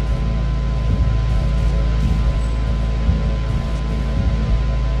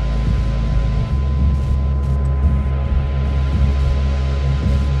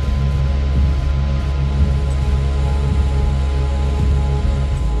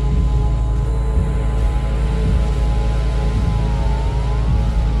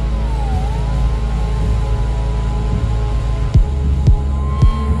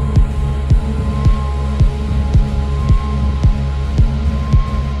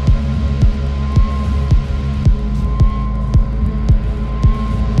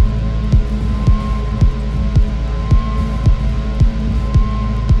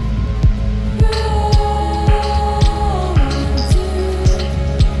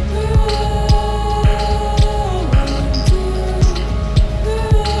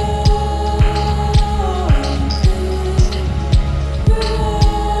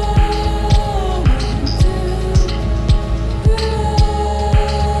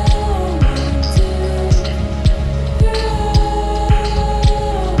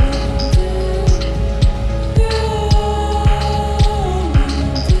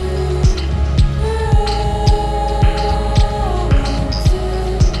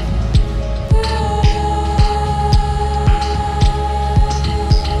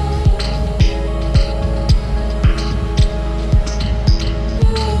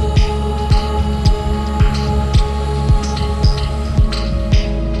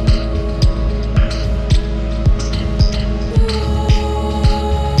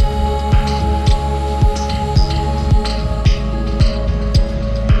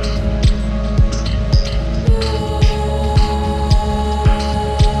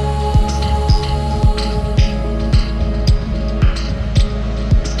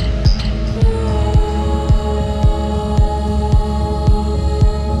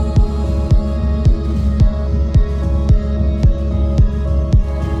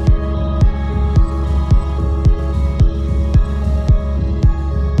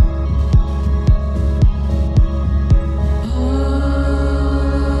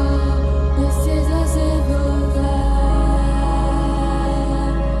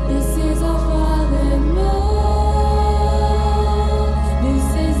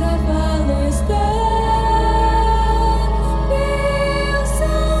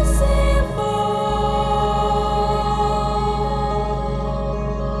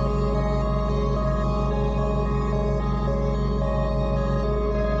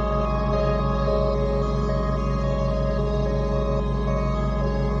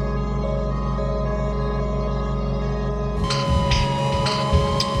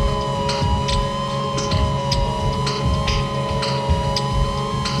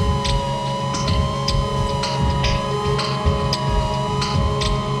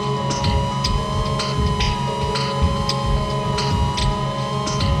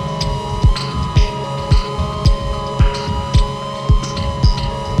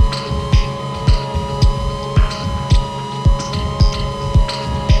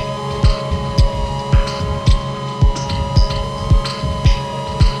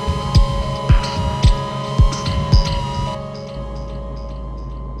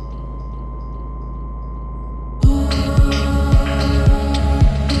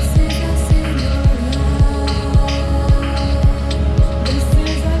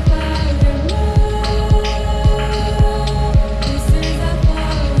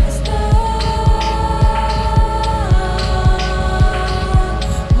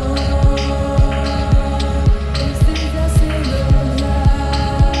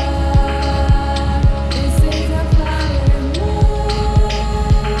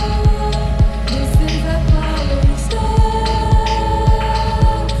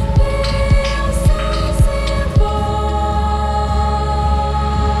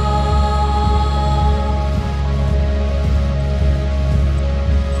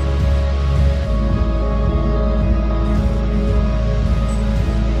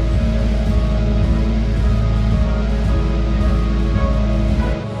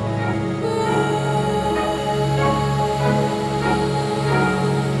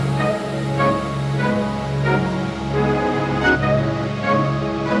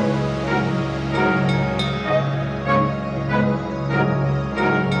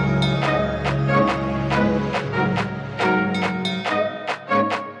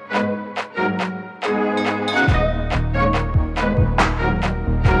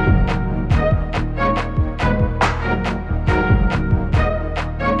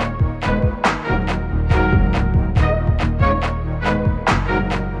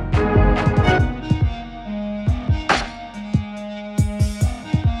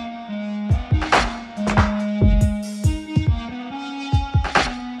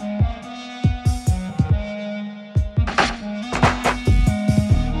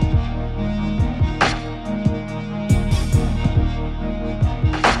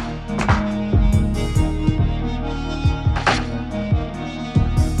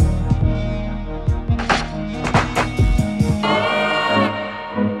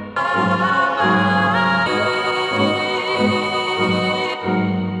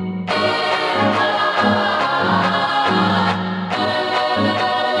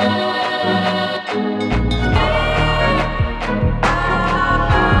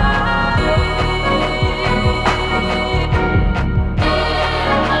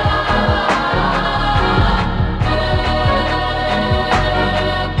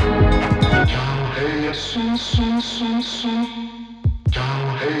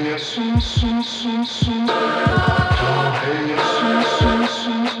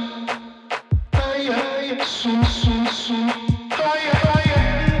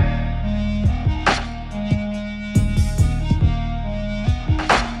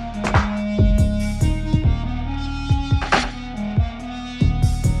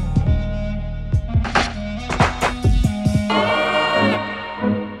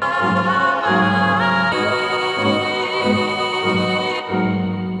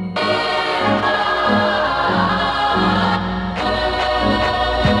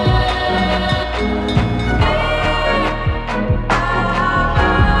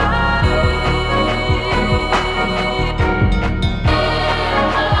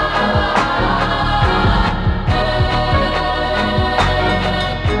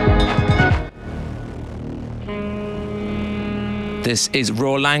 This is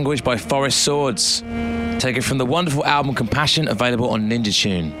Raw Language by Forest Swords, taken from the wonderful album Compassion, available on Ninja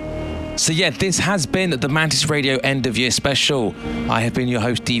Tune. So yeah, this has been the Mantis Radio End of Year Special. I have been your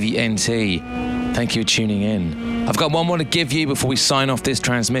host, DVNT. Thank you for tuning in. I've got one more to give you before we sign off this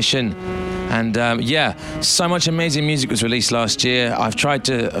transmission. And yeah, so much amazing music was released last year. I've tried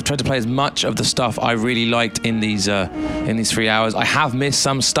to play as much of the stuff I really liked in these 3 hours. I have missed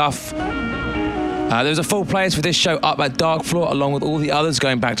some stuff. There was a full playlist for this show up at Dark Floor, along with all the others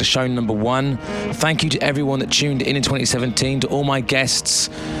going back to show number 1. Thank you to everyone that tuned in 2017, to all my guests,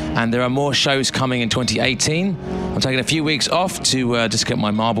 and there are more shows coming in 2018. I'm taking a few weeks off to just get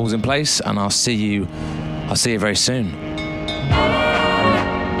my marbles in place, and I'll see you very soon.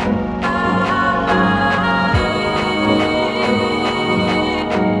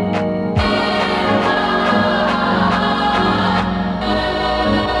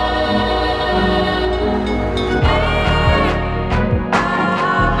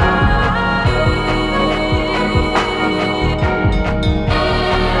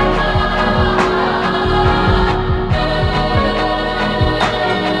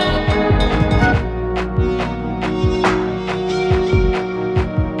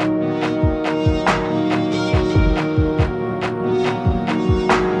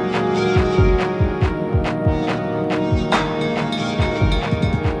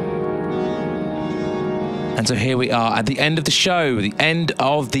 And so here we are at the end of the show, the end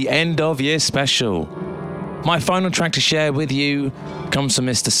of year special. My final track to share with you comes from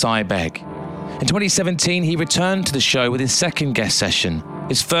Mr. Cybeg. In 2017, he returned to the show with his second guest session.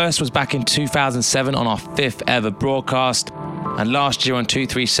 His first was back in 2007 on our 5th ever broadcast. And last year on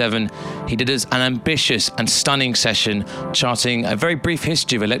 237, he did us an ambitious and stunning session charting a very brief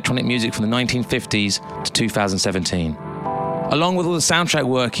history of electronic music from the 1950s to 2017. Along with all the soundtrack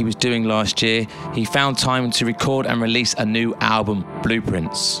work he was doing last year, he found time to record and release a new album,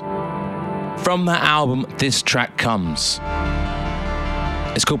 Blueprints. From that album, this track comes.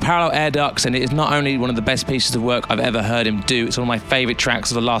 It's called Parallel Air Ducts, and it is not only one of the best pieces of work I've ever heard him do, it's one of my favourite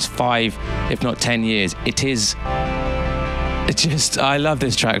tracks of the last 5, if not 10 years. I love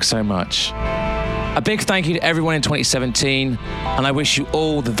this track so much. A big thank you to everyone in 2017, and I wish you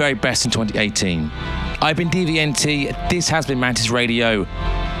all the very best in 2018. I've been DVNT, this has been Mantis Radio.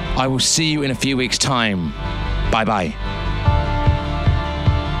 I will see you in a few weeks' time. Bye-bye.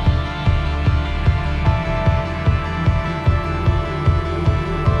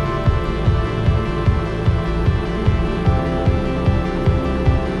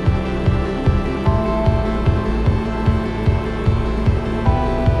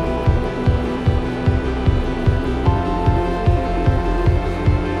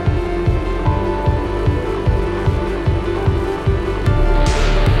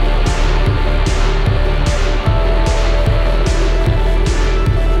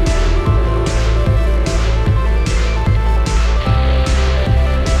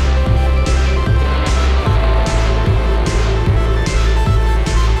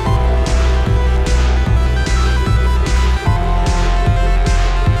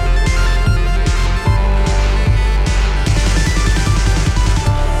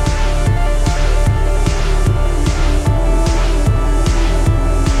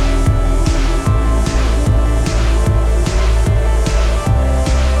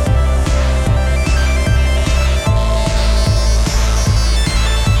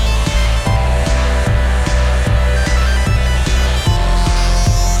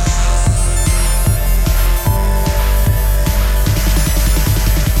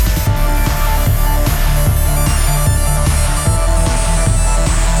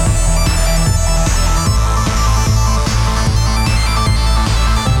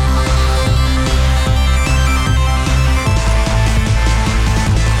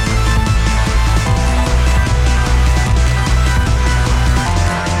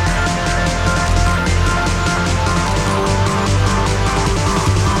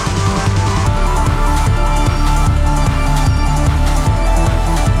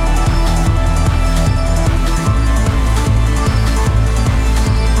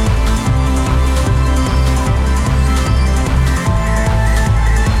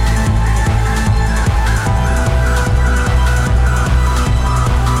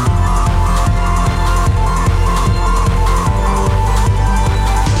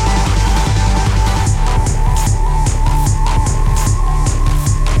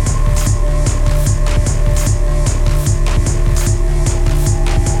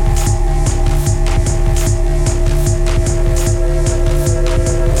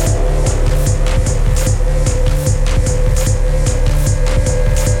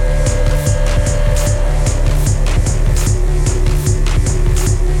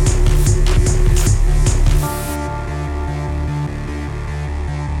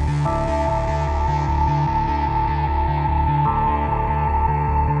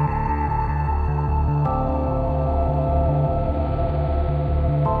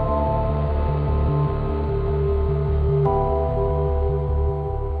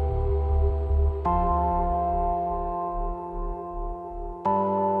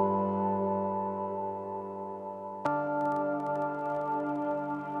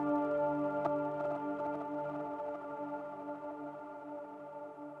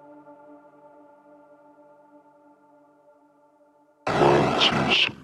 Mantis.